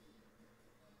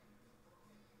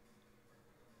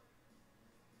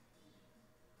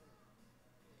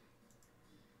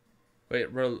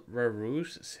 Wait,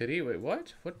 Rarus City? Wait,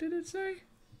 what? What did it say?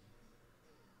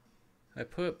 I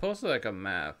posted like a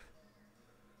map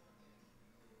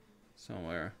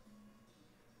somewhere.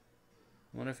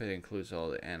 I wonder if it includes all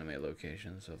the anime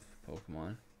locations of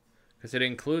Pokemon. Because it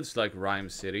includes like Rhyme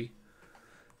City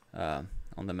on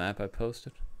the map I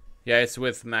posted. Yeah, it's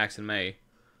with Max and May.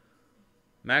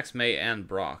 Max, May, and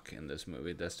Brock in this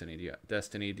movie, Destiny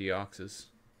Deoxys.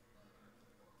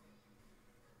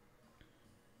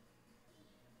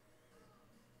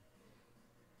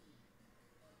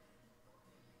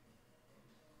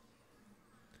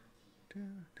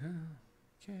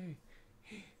 K-E-M-O-N.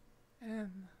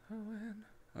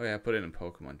 Oh yeah, I put it in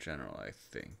Pokemon General, I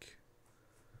think.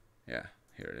 Yeah,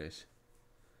 here it is.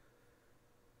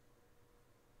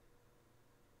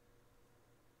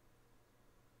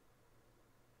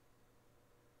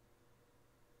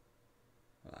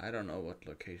 Well, I don't know what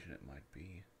location it might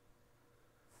be.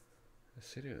 The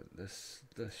city,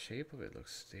 the shape of it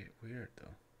looks weird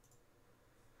though.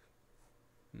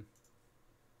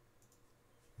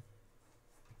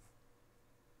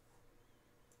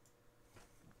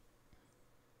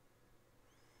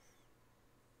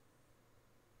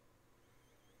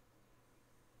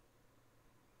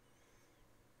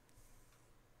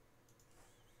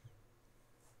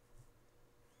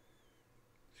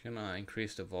 Just gonna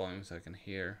increase the volume so I can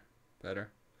hear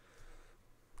better.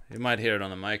 You might hear it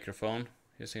on the microphone.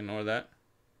 Just ignore that.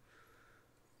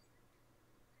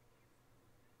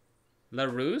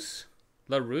 LaRousse?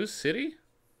 LaRousse City?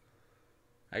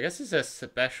 I guess it's a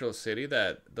special city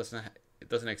that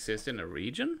doesn't exist in a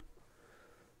region?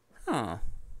 Huh.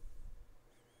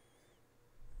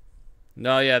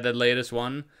 No, yeah, the latest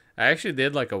one. I actually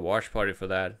did like a watch party for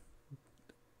that.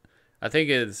 I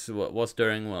think it's what's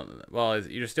during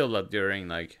you're still during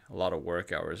like a lot of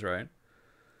work hours, right?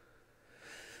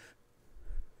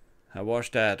 I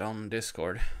watched that on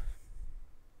Discord.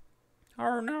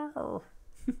 Oh no.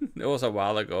 It was a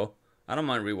while ago. I don't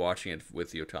mind rewatching it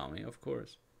with you, Tommy, of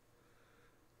course.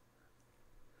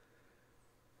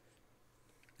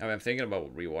 I mean, I'm thinking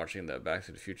about rewatching the Back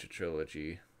to the Future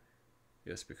trilogy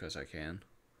just because I can.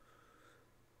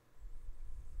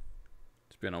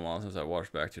 It's been a while since I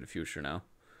watched Back to the Future now.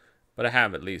 But I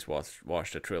have at least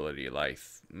watched the trilogy like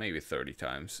maybe 30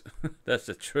 times. That's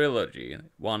the trilogy.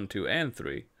 1, 2, and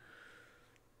 3.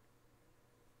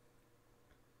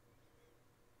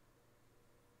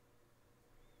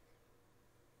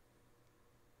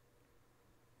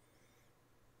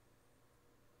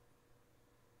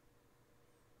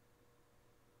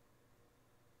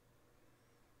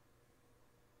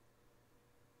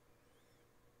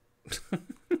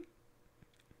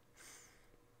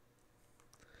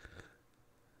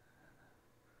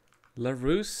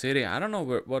 LaRousse City. I don't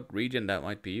know what region that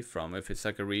might be from. If it's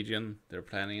like a region they're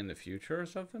planning in the future or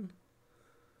something.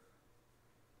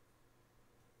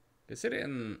 Is it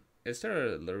in? Is there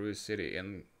a LaRue City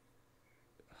in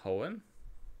Hoenn?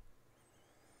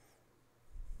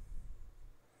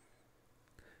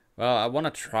 Well, I want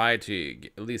to try to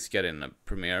at least get in a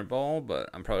Premier Ball, but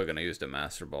I'm probably going to use the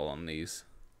Master Ball on these.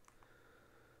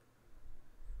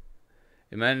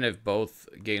 Imagine if both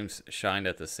games shined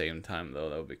at the same time, though.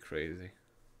 That would be crazy.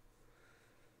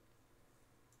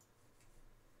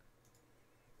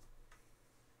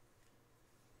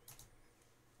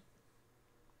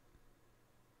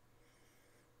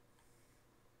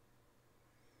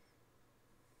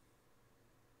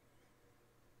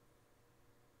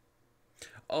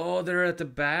 Oh, they're at the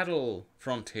battle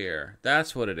frontier.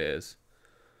 That's what it is.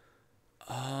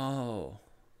 Oh,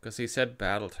 because he said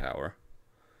battle tower.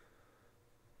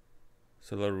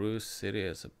 So LaRue City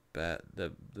is the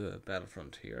battle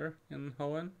frontier in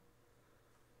Hoenn.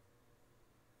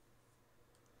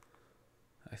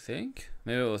 I think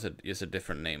maybe it was just a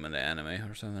different name in the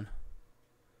anime or something.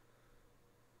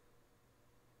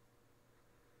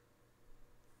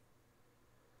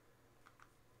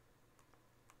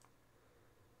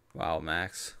 Wow,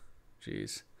 Max.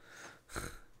 Jeez.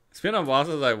 It's been a while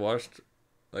since I watched,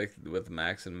 like, with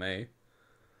Max and May.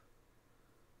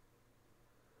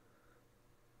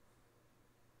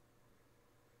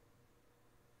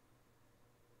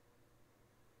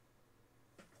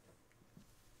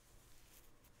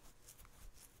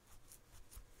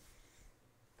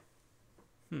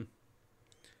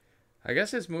 I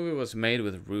guess this movie was made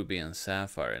with Ruby and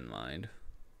Sapphire in mind.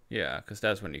 Yeah, because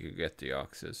that's when you could get the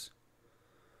Oxes.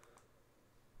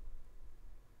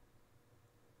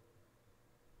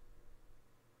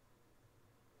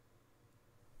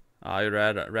 Oh, you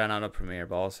ran out of Premier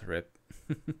Balls. Rip.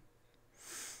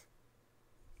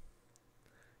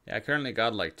 Yeah, I currently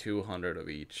got like 200 of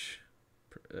each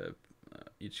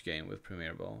game with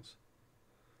Premier Balls.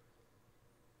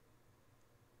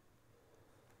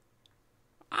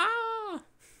 Ah!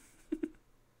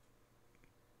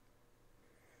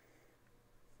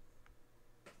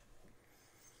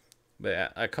 But yeah,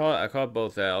 I caught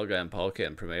both Alga and Palkia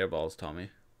and Premier Balls, Tommy.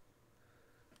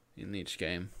 In each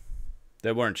game.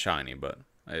 They weren't shiny, but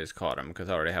I just caught them because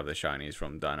I already have the shinies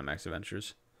from Dynamax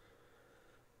Adventures.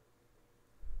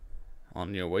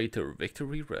 On your way to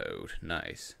Victory Road.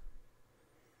 Nice.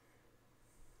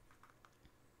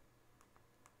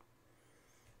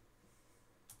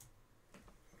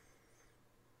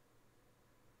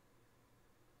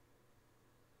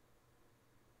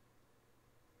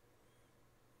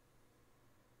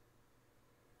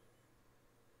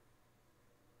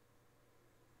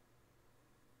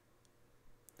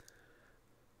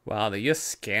 Wow, they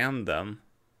just scammed them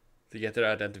to get their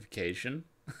identification.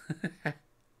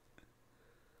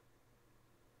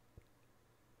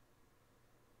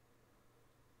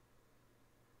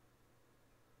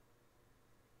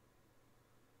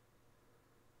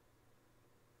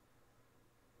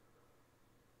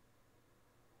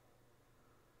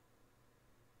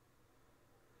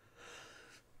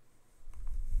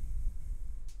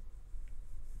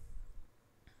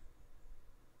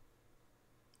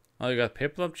 Oh, you got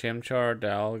Piplup, Chimchar,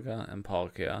 Dialga, and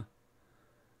Palkia.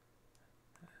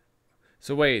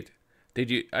 So wait, did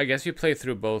you? I guess you played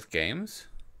through both games,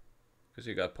 because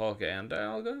you got Palkia and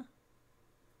Dialga.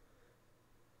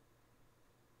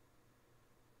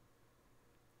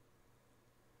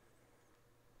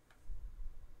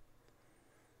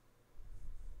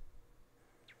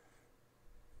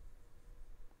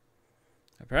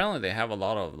 Apparently, they have a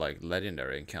lot of like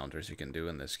legendary encounters you can do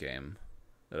in this game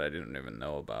that I didn't even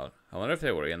know about. I wonder if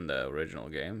they were in the original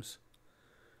games.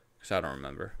 Because I don't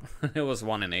remember. It was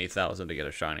 1 in 8,000 to get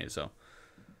a shiny, so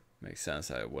makes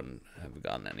sense I wouldn't have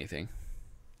gotten anything.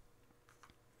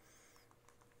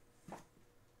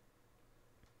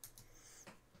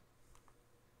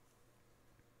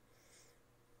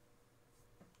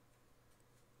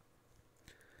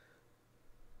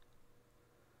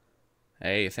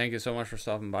 Hey, thank you so much for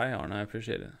stopping by, Arne. I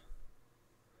appreciate it.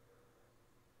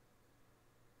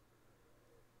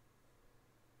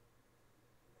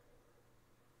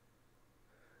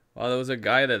 Well, there was a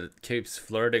guy that keeps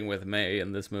flirting with May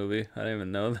in this movie. I didn't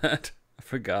even know that. I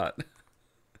forgot.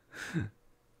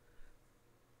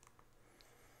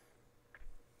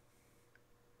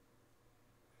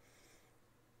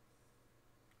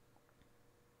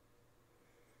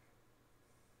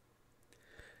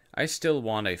 I still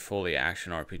want a fully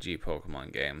action RPG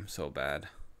Pokemon game so bad.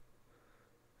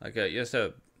 Like just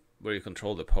where you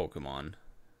control the Pokemon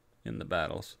in the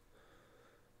battles.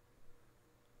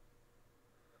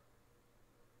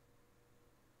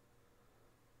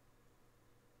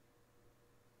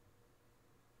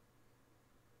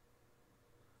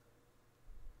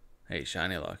 Hey,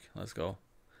 shiny luck. Let's go.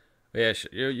 Yeah,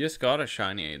 you just got a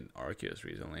shiny Arceus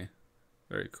recently.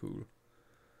 Very cool.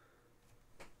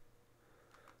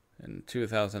 In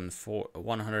 2004,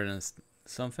 100 and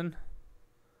something.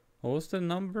 What was the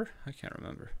number? I can't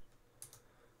remember.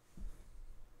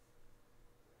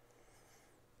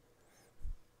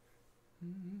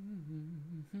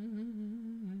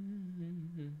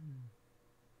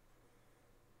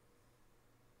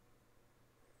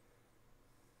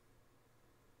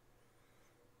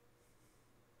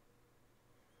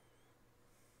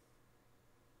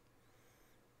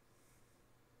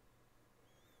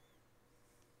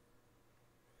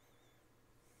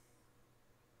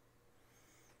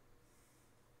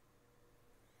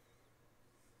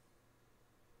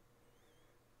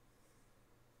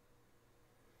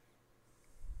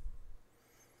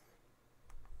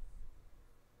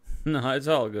 No, it's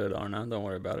all good, Arna. Don't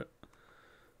worry about it.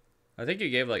 I think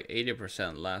you gave like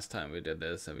 80% last time we did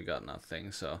this and we got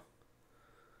nothing, so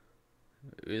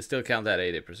we still count that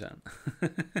 80%.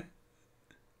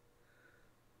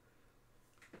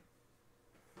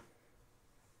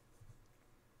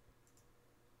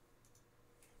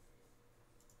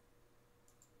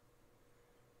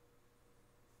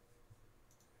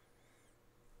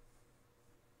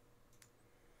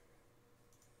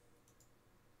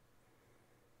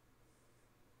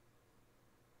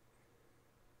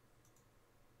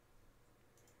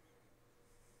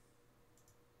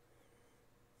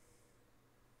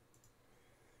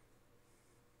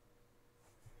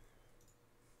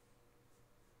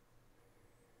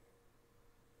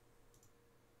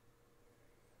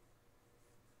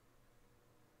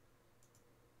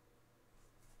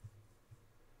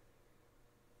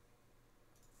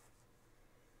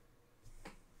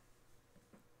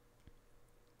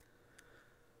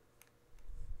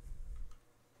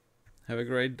 Have a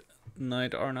great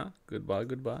night, Arna. Goodbye,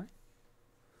 goodbye.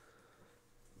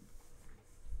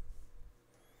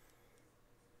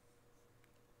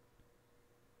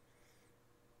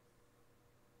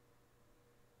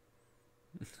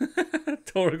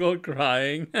 Torgal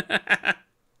crying.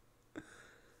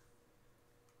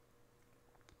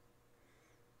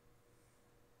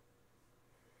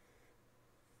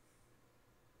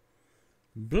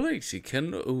 Blazy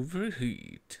can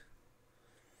overheat.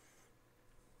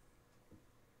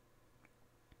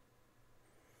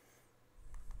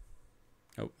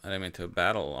 Oh, I didn't mean to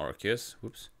battle Arceus.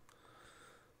 Whoops.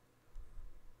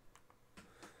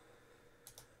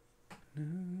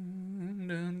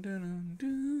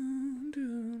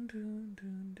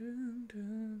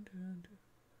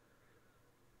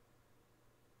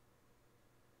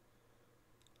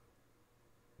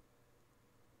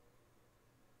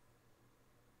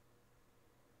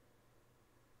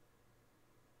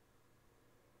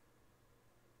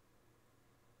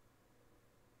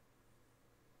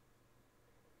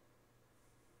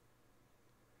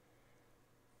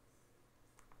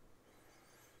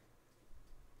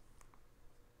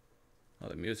 Oh,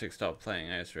 the music stopped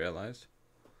playing, I just realized.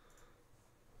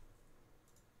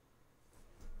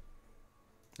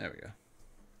 There we go.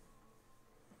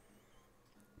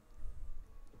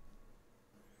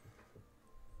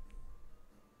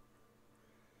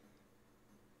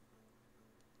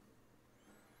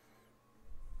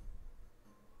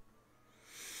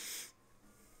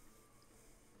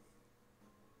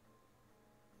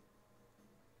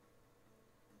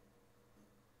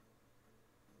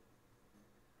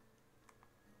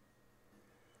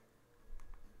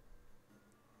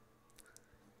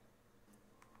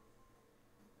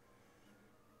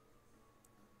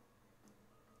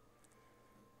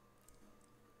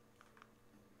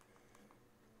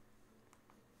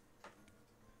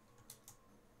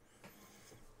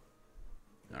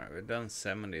 Alright, we've done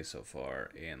 70 so far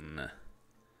in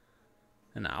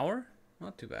an hour?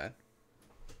 Not too bad.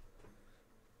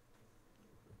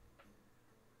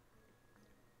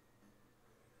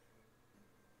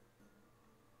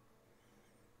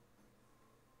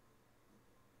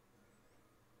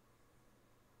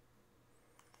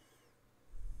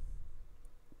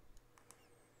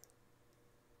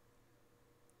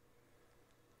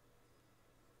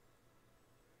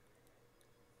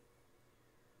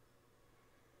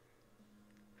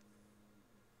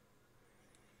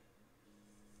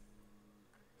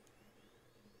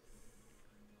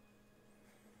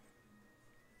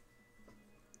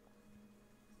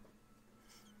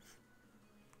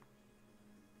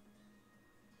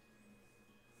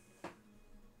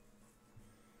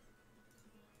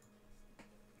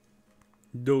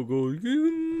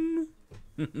 Dogoyun.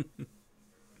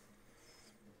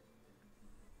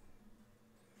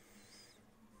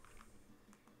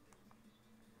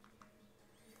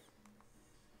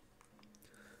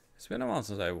 It's been a while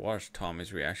since I watched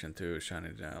Tommy's reaction to Shiny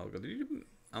Dialga.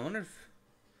 I wonder if...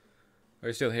 Are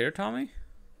you still here, Tommy?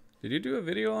 Did you do a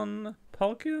video on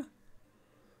Palkia?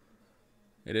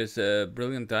 It is a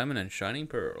Brilliant Diamond and Shining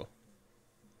Pearl.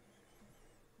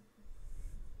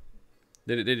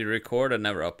 Did you record and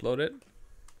never upload it?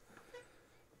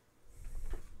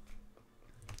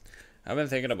 I've been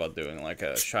thinking about doing like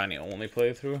a shiny only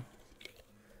playthrough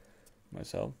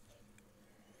myself.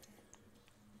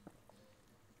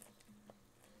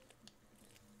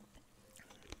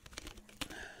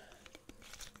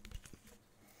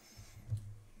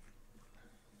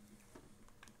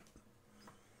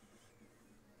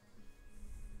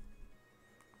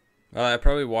 Well, I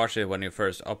probably watched it when you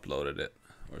first uploaded it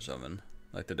or something,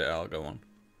 like the Dialga one.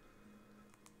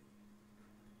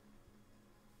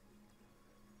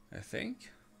 I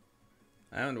think.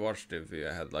 I haven't watched it if you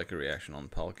had like a reaction on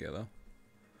Palkia though.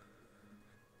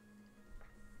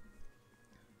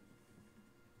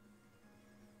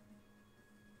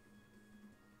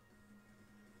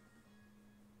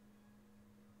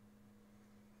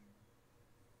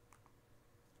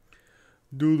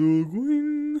 Doodle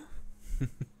Gwing.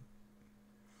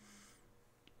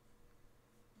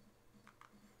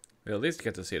 We at least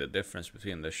get to see the difference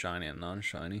between the shiny and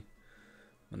non-shiny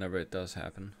whenever it does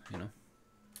happen, you know.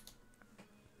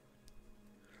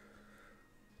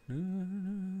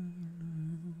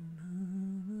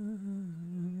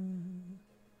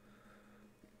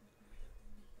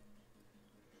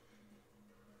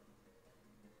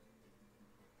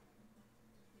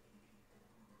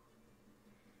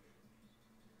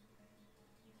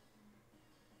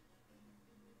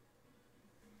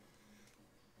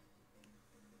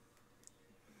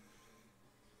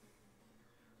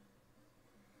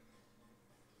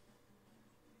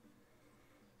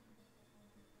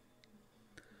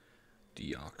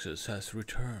 Arceus has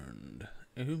returned.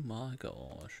 Oh my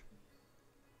gosh.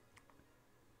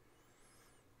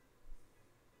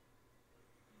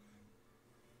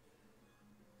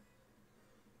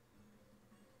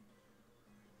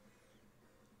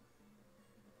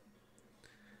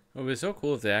 It would be so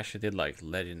cool if they actually did like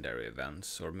legendary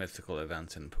events or mythical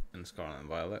events in Scarlet and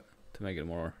Violet to make it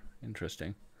more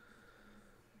interesting.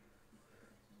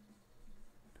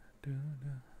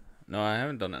 No, I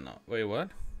haven't done it. Wait,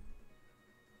 what?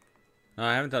 No,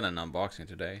 I haven't done an unboxing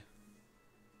today.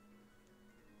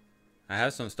 I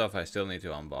have some stuff I still need to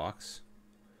unbox.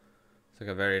 It's like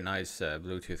a very nice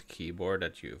Bluetooth keyboard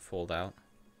that you fold out.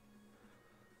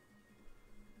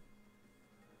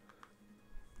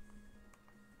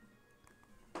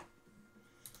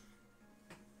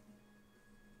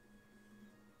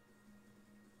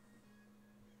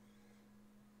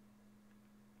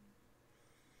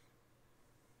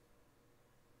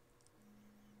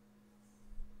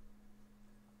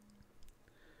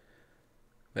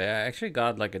 But yeah, I actually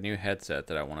got like a new headset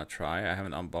that I want to try. I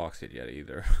haven't unboxed it yet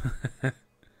either.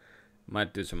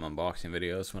 Might do some unboxing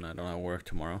videos when I don't have work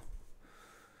tomorrow.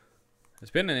 It's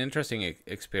been an interesting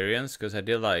experience because I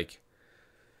did like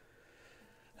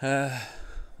what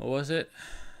was it?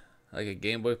 Like a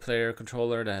Game Boy player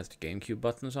controller that has the GameCube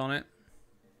buttons on it.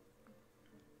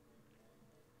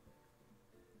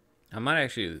 I might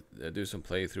actually do some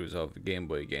playthroughs of Game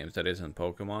Boy games that isn't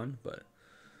Pokemon, but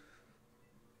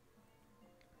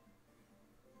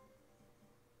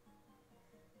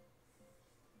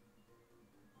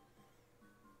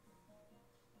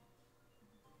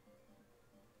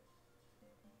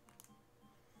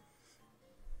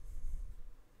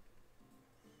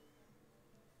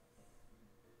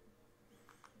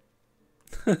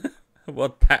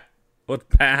what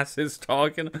pass is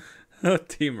talking?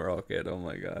 Team Rocket, oh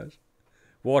my gosh.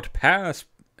 What pass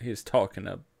he's talking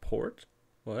about? Port?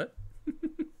 What?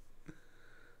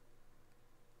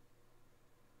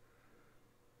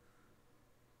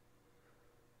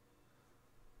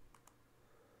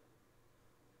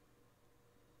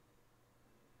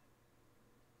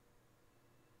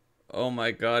 Oh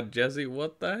my god, Jesse,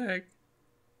 what the heck?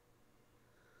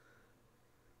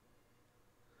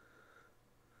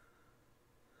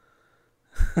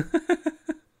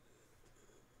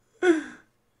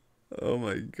 Oh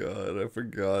my god, I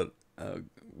forgot how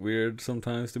weird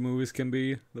sometimes the movies can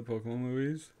be, the Pokemon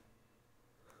movies.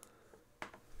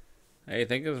 Hey,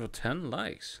 thank you for 10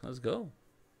 likes. Let's go.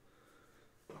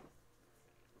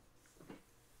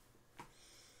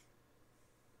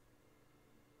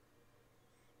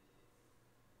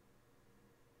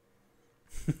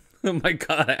 Oh my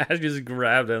god, Ash just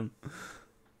grabbed him.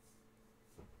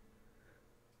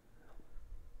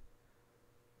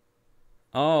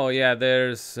 Oh yeah,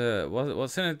 there's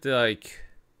wasn't it like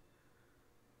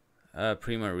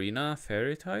Primarina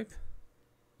fairy type?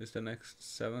 is the next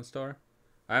 7-star.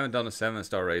 I haven't done a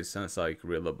 7-star raid since like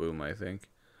Rillaboom, I think.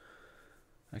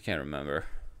 I can't remember.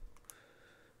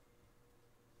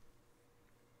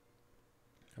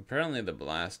 Apparently the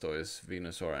Blastoise,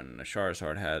 Venusaur, and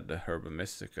Charizard had the Herba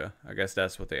Mystica. I guess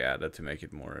that's what they added to make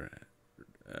it more...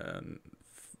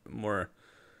 more...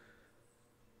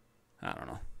 I don't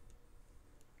know.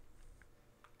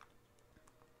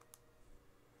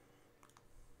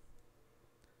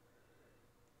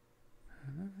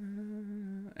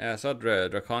 Yeah, I saw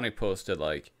Draconic posted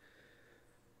like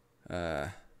an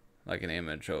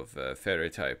image of Fairy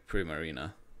type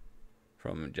Primarina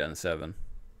from Gen 7.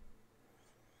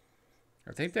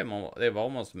 I think they've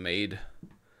almost made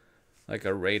like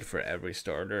a raid for every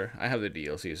starter. I have the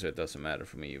DLC, so it doesn't matter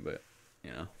for me, but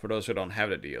you know, for those who don't have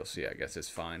the DLC, I guess it's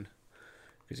fine.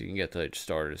 Because you can get the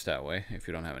starters that way if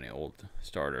you don't have any old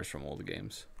starters from old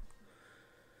games.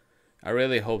 I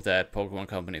really hope that Pokemon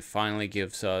Company finally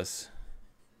gives us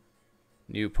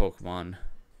new Pokemon.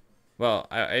 Well,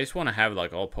 I just want to have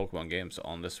like all Pokemon games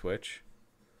on the Switch,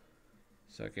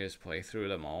 so I can just play through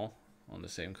them all on the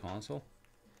same console.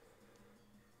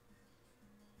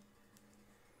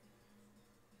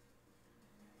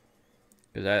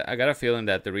 Because I got a feeling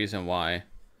that the reason why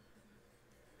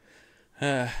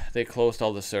they closed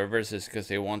all the servers is because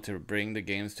they want to bring the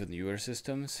games to newer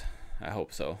systems. I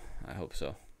hope so. I hope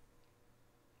so.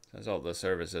 Since all the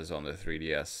services on the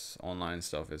 3DS online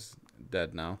stuff is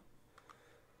dead now.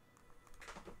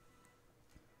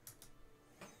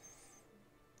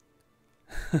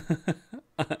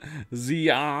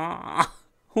 Zia!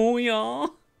 Hooya!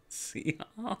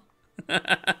 Zia!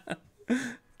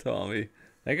 Tommy.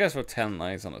 That guy's for 10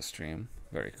 likes on a stream.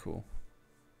 Very cool.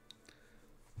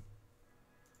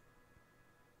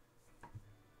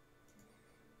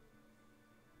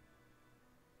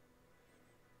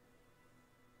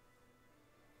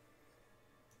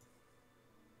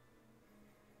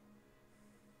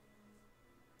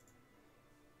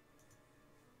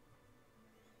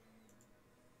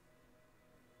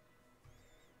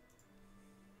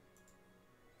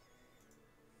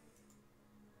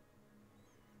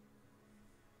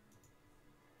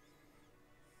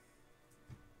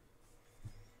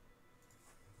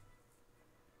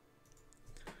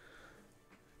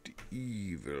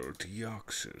 Evil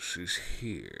Deoxys is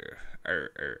here.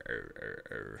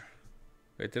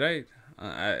 Wait, did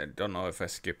I don't know if I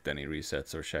skipped any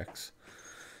resets or checks.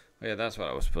 Oh, yeah, that's what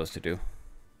I was supposed to do.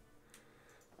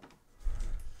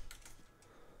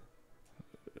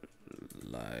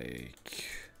 Like,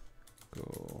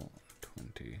 go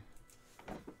 20.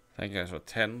 Thank you guys for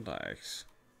 10 likes.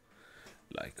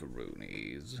 Like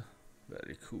Roonies.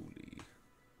 Very coolie.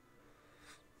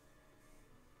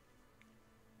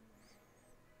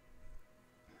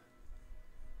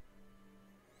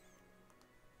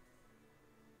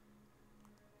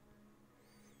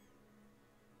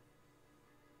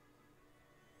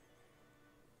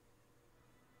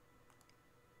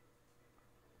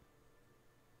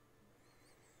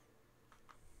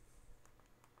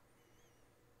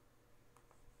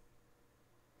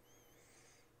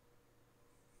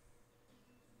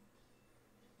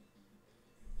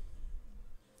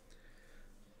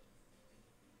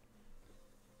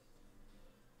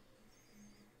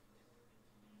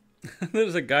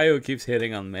 There's a guy who keeps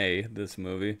hitting on May, this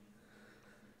movie.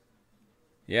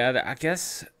 Yeah, I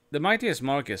guess the Mightiest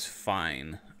Mark is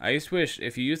fine. I just wish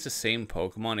if you use the same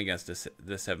Pokemon against the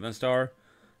 7-star,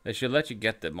 they should let you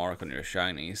get the mark on your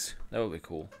shinies. That would be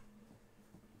cool.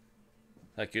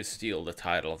 Like you steal the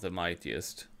title of the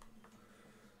Mightiest.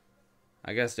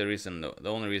 I guess the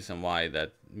only reason why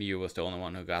that Mew was the only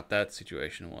one who got that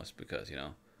situation was because, you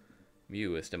know,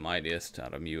 Mew is the mightiest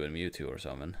out of Mew and Mewtwo or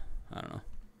something. I don't know.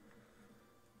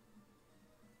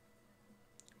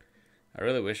 I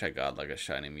really wish I got like a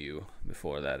shiny Mew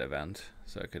before that event,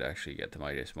 so I could actually get the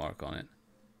Mightiest Mark on it.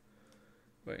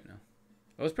 Wait, no.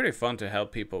 It was pretty fun to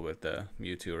help people with the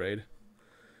Mewtwo raid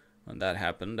when that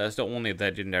happened. That's the only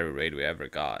legendary raid we ever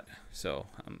got, so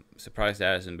I'm surprised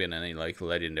there hasn't been any like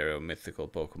legendary or mythical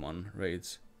Pokemon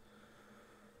raids.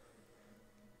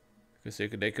 Because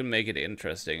they could make it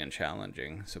interesting and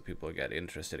challenging, so people get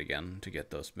interested again to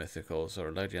get those mythicals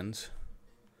or legends.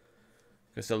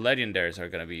 Because the legendaries are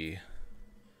gonna be...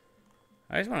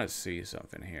 I just want to see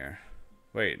something here.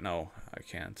 Wait, no, I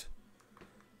can't.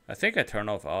 I think I turned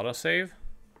off autosave.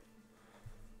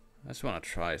 I just want to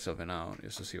try something out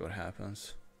just to see what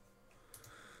happens.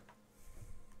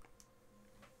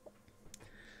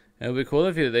 It would be cool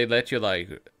if they let you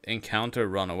like encounter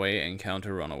run away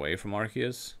from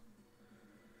Arceus.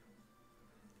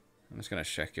 I'm just gonna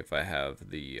check if I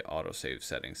have the autosave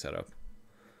setting set up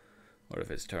or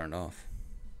if it's turned off.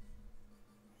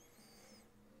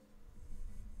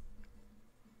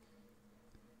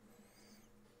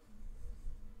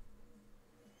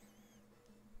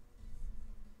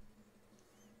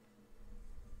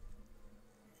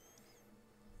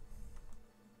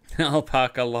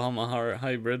 Alpaca llama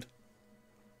hybrid.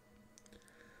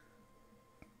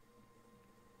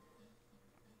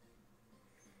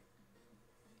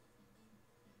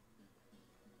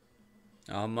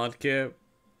 Oh, Mudkip.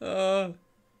 Oh,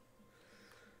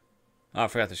 I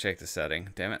forgot to check the setting.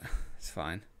 Damn it. It's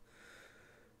fine.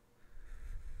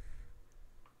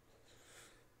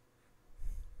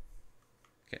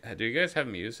 Okay, do you guys have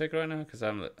music right now? Because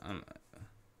I'm.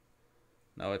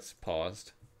 No, it's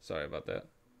paused. Sorry about that.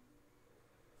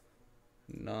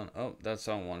 None. Oh, that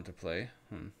song wanted to play.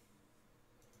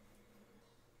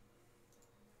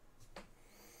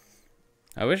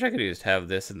 I wish I could just have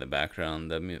this in the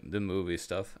background, the movie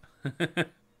stuff. I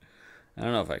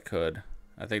don't know if I could.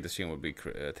 I think the stream would be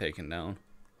taken down.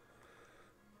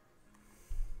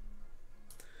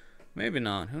 Maybe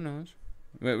not. Who knows?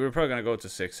 We're probably gonna go to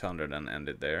 600 and end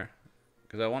it there,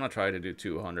 because I want to try to do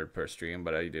 200 per stream,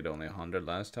 but I did only 100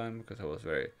 last time because I was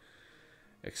very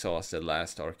exhausted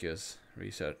last Arceus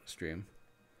reset stream.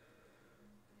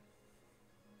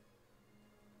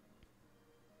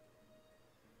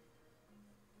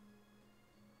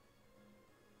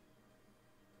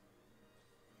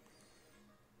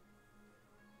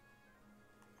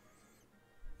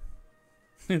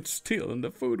 It's stealing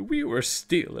the food we were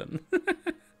stealing.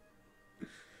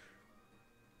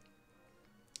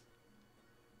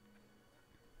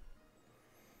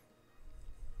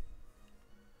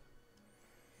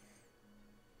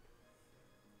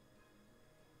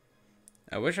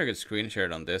 I wish I could screen share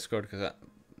it on Discord, because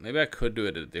maybe I could do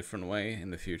it a different way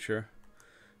in the future,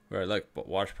 where I like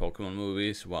watch Pokemon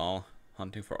movies while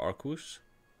hunting for Arkoos.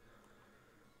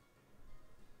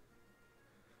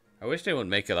 I wish they would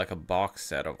make it like a box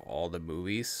set of all the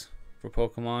movies for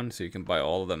Pokemon, so you can buy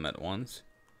all of them at once.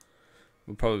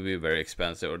 It would probably be very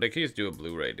expensive, or they could just do a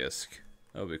Blu-ray disc.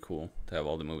 That would be cool to have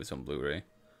all the movies on Blu-ray.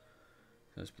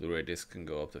 Since Blu-ray disc can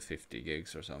go up to 50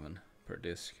 gigs or something per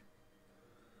disc.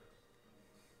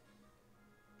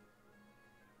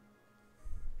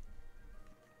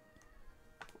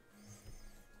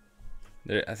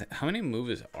 How many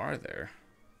movies are there?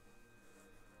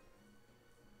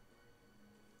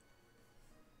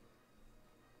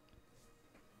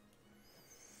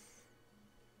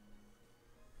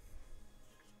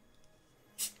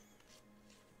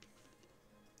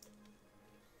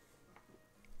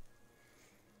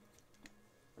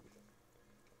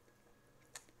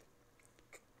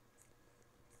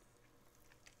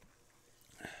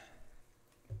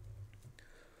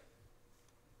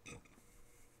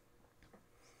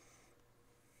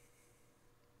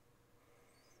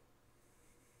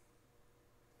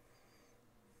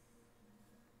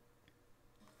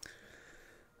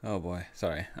 Oh boy,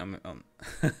 sorry. I'm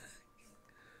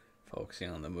focusing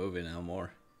on the movie now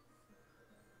more.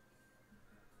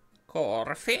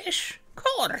 Corfish,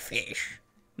 corfish.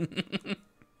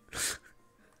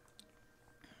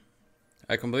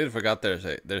 I completely forgot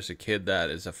there's a kid that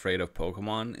is afraid of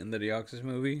Pokemon in the Deoxys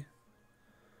movie,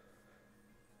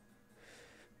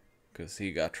 because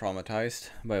he got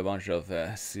traumatized by a bunch of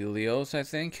Celios, I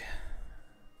think.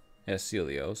 Yeah,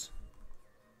 Celios.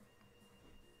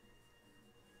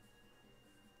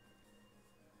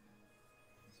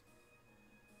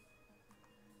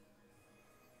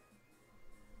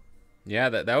 Yeah,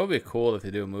 that would be cool if they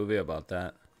do a movie about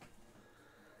that.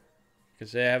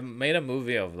 Because they have made a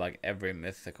movie of like every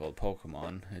mythical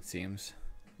Pokemon, it seems.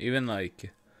 Even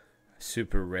like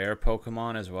super rare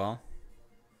Pokemon as well.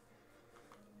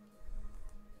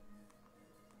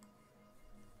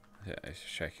 Yeah, it's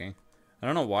checking. I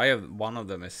don't know why one of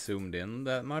them is zoomed in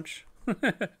that much.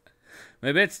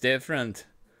 Maybe it's different.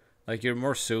 Like you're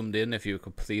more zoomed in if you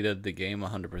completed the game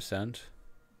 100%.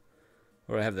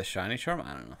 Or I have the shiny charm?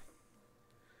 I don't know.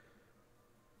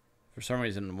 For some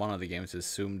reason, one of the games is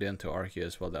zoomed into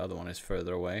Arceus while the other one is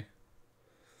further away.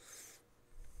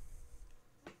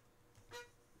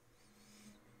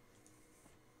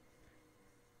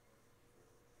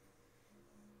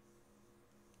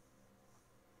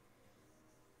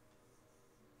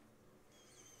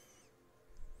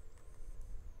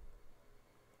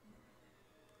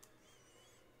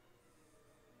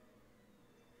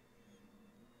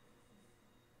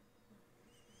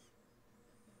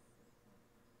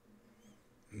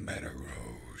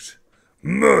 Metagross.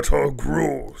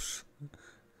 Metagross.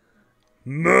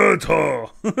 Meta.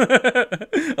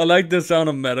 I like the sound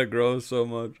of Metagross so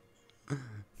much.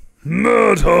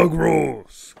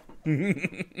 Metagross.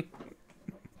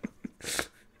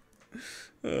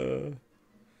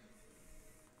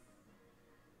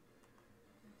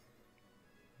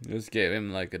 Just gave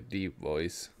him like a deep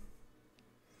voice.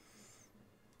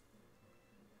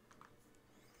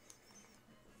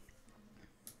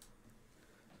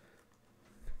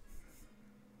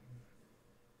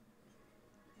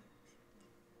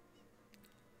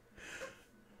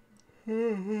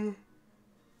 I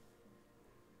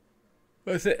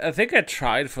think I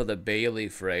tried for the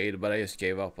Bayleaf raid, but I just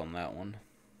gave up on that one.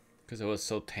 Because it was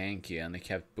so tanky and it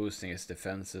kept boosting its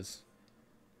defenses.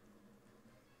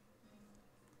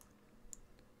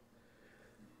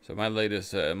 So my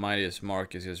latest mightiest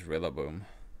mark is just Rillaboom.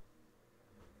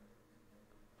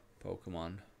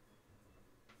 Pokemon.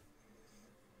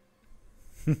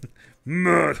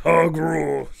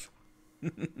 Metagross.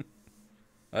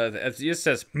 It just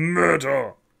says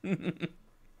Meta.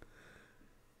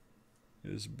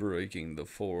 is breaking the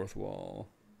fourth wall.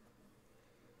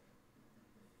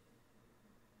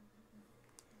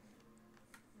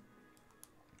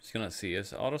 Just gonna see,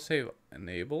 is autosave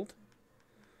enabled?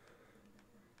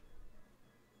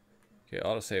 Okay,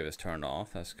 autosave is turned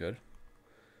off, that's good.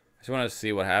 I just want to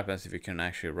see what happens if you can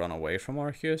actually run away from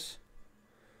Arceus.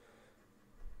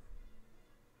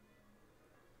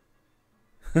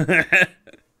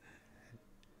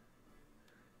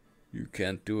 You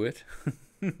can't do it.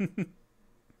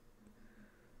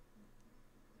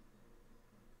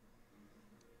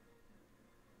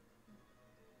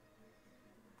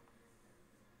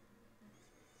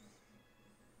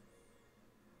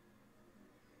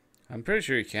 I'm pretty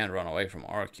sure you can't run away from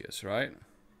Arceus, right?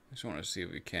 I just want to see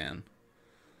if we can.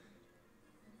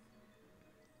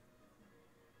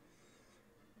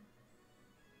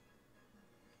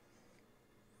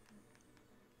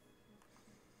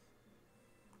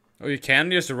 Oh, you can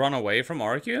just run away from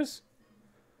Arceus?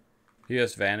 He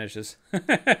just vanishes.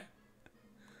 I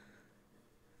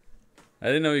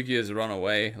didn't know you could just run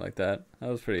away like that. That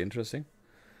was pretty interesting.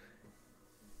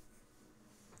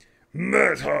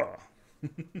 Meta.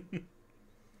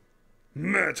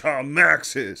 Meta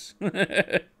Maxis.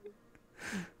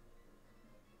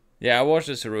 Yeah, I watched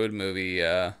the Sarud movie.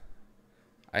 I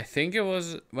think it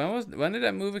was when did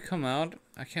that movie come out?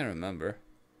 I can't remember.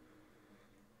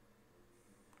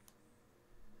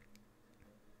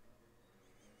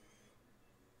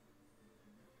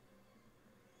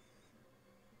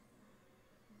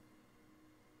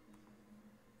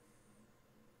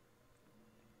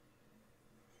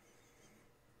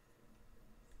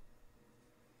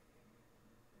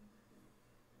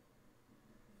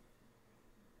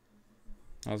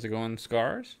 How's it going,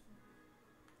 Scars?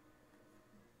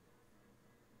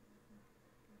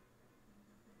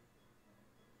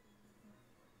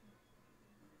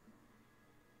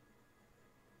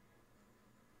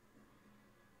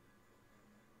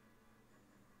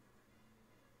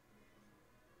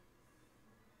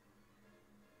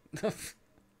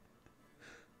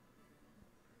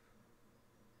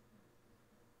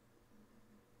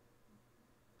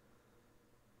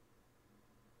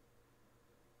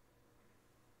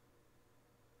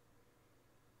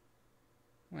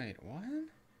 Wait, what?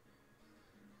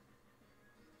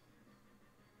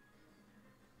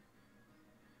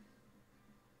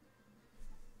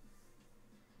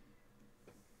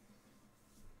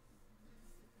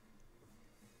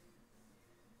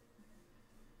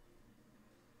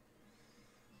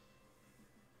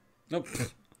 Nope.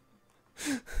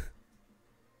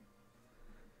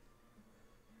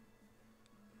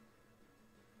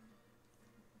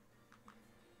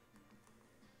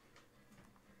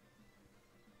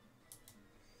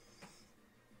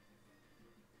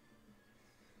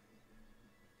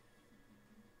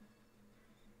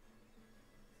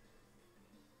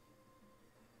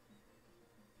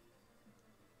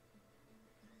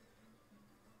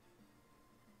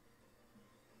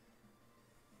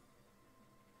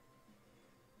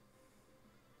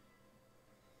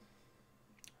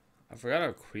 I forgot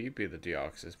how creepy the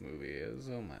Deoxys movie is.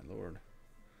 Oh my lord.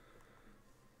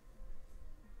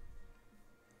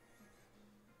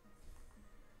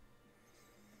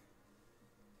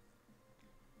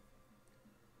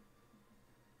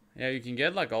 Yeah, you can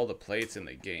get like all the plates in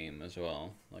the game as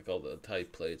well. Like all the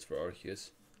type plates for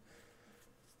Arceus.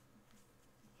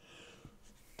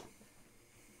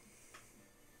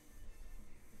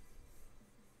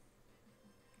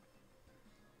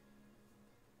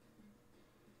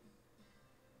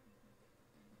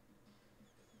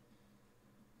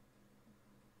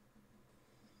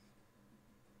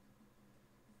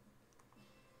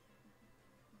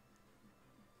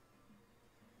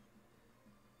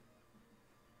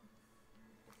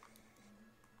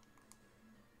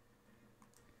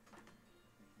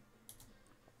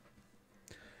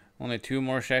 Only 2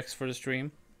 more checks for the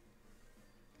stream.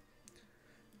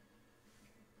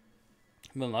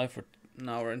 Been live for an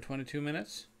hour and 22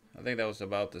 minutes. I think that was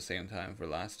about the same time for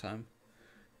last time.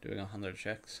 Doing 100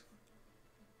 checks.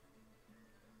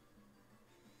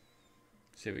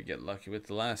 See if we get lucky with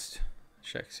the last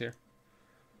checks here.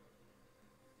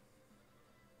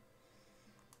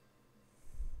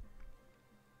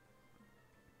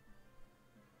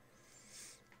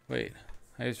 Wait,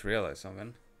 I just realized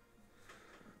something.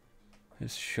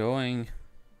 It's showing.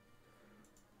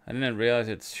 I didn't realize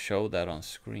it showed that on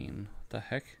screen. What the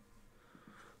heck?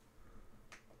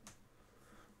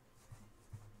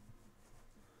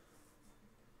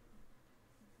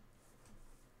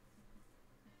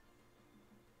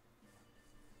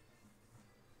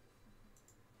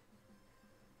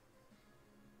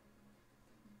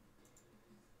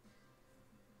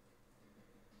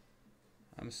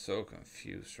 I'm so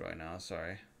confused right now,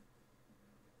 sorry.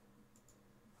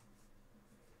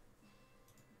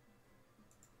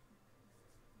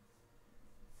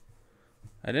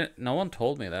 No one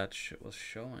told me that shit was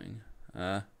showing.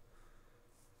 Let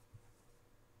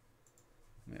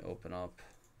me open up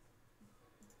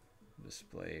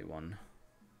display one.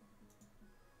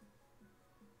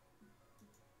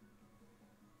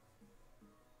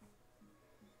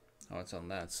 Oh, it's on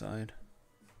that side.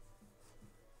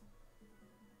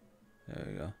 There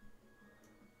we go.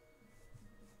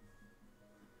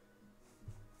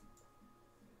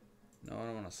 No, I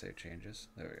don't want to save changes.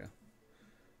 There we go.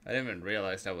 I didn't even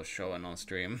realize that was showing on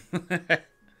stream.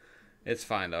 It's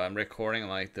fine though. I'm recording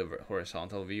like the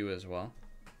horizontal view as well.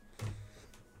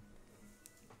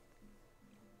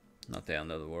 Not the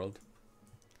end of the world.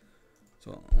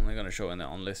 So only gonna show in the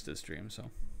unlisted stream,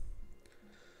 so.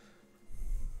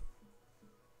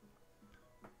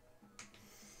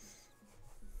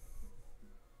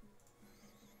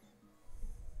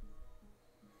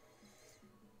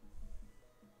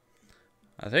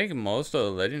 I think most of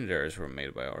the legendaries were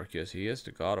made by Arceus. He is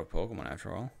the god of Pokemon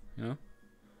after all, you know?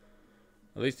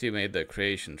 At least he made the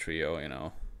creation trio, you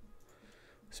know.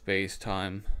 Space,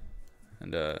 time,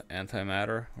 and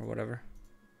antimatter, or whatever.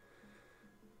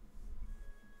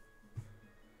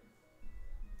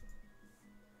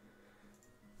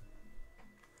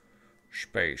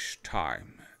 Space,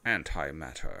 time,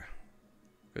 antimatter.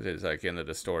 Because it's like in the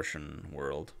distortion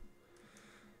world.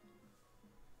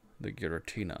 The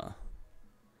Giratina.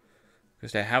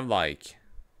 Because they have like...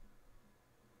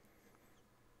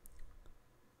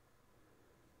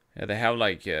 Yeah, they have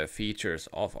like features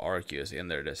of Arceus in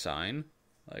their design.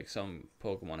 Like some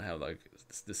Pokemon have like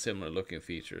the similar looking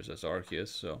features as Arceus,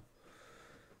 so...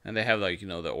 And they have like, you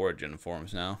know, the origin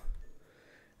forms now.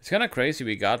 It's kind of crazy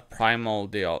we got Primal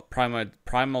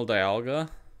Dialga,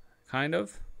 kind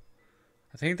of.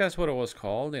 I think that's what it was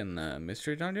called in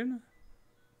Mystery Dungeon.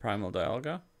 Primal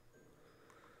Dialga.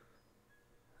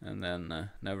 And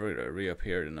then never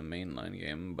reappeared in the mainline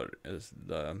game, but as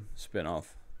the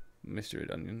spin-off Mystery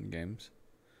Dungeon games.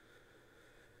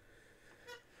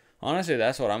 Honestly,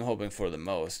 that's what I'm hoping for the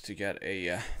most, to get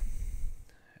a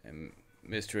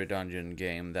Mystery Dungeon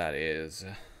game that is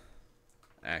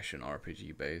action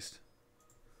RPG based.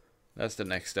 That's the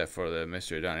next step for the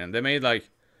Mystery Dungeon. They made like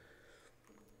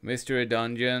Mystery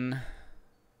Dungeon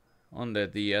on the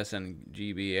DS and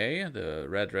GBA, the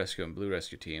Red Rescue and Blue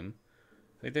Rescue team.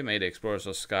 I think they made Explorers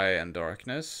of Sky and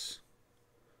Darkness.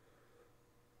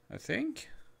 I think.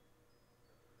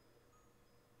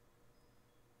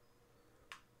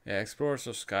 Yeah, Explorers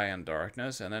of Sky and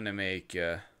Darkness, and then they make,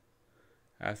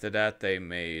 after that they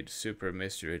made Super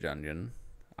Mystery Dungeon.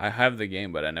 I have the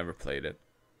game, but I never played it.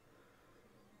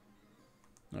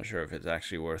 Not sure if it's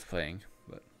actually worth playing,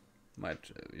 but might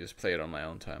just play it on my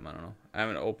own time, I don't know. I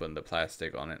haven't opened the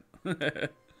plastic on it.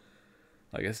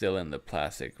 Like it's still in the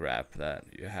plastic wrap that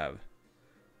you have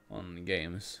on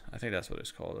games. I think that's what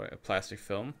it's called, right? A plastic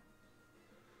film.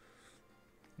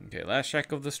 Okay, last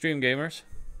check of the stream, gamers.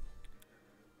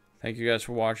 Thank you guys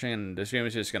for watching, and the stream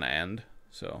is just gonna end.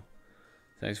 So,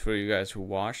 thanks for you guys who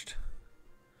watched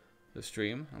the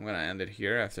stream. I'm gonna end it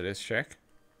here after this check.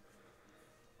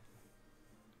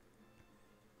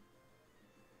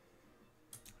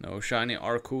 No shiny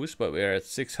Arkoos, but we're at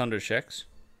 600 checks.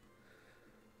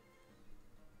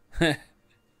 We're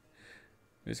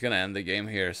just gonna end the game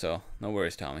here, so no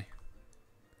worries, Tommy.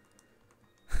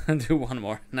 Do one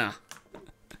more. Nah.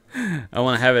 I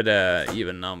want to have it a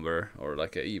even number, or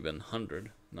like a even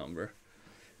 100 number.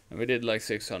 And we did like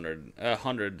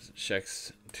 100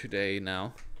 checks today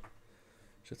now.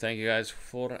 So thank you guys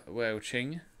for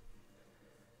watching.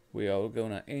 We are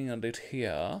gonna end it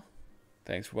here.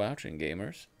 Thanks for watching,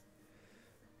 gamers.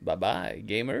 Bye bye,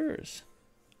 gamers.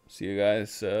 See you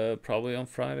guys probably on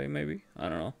Friday, maybe. I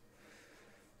don't know.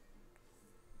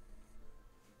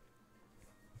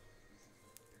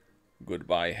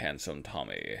 Goodbye, handsome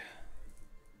Tommy.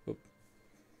 Oop.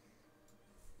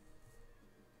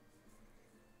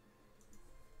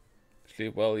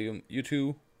 Sleep well, you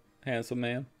too, handsome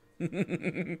man.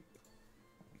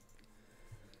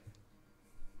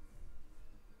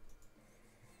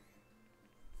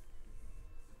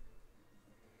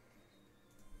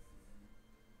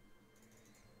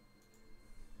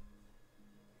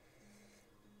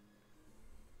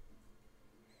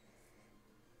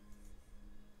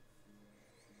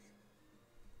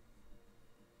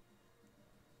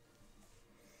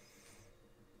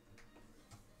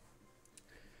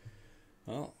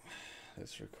 Well,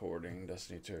 this recording does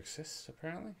need to exist,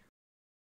 apparently.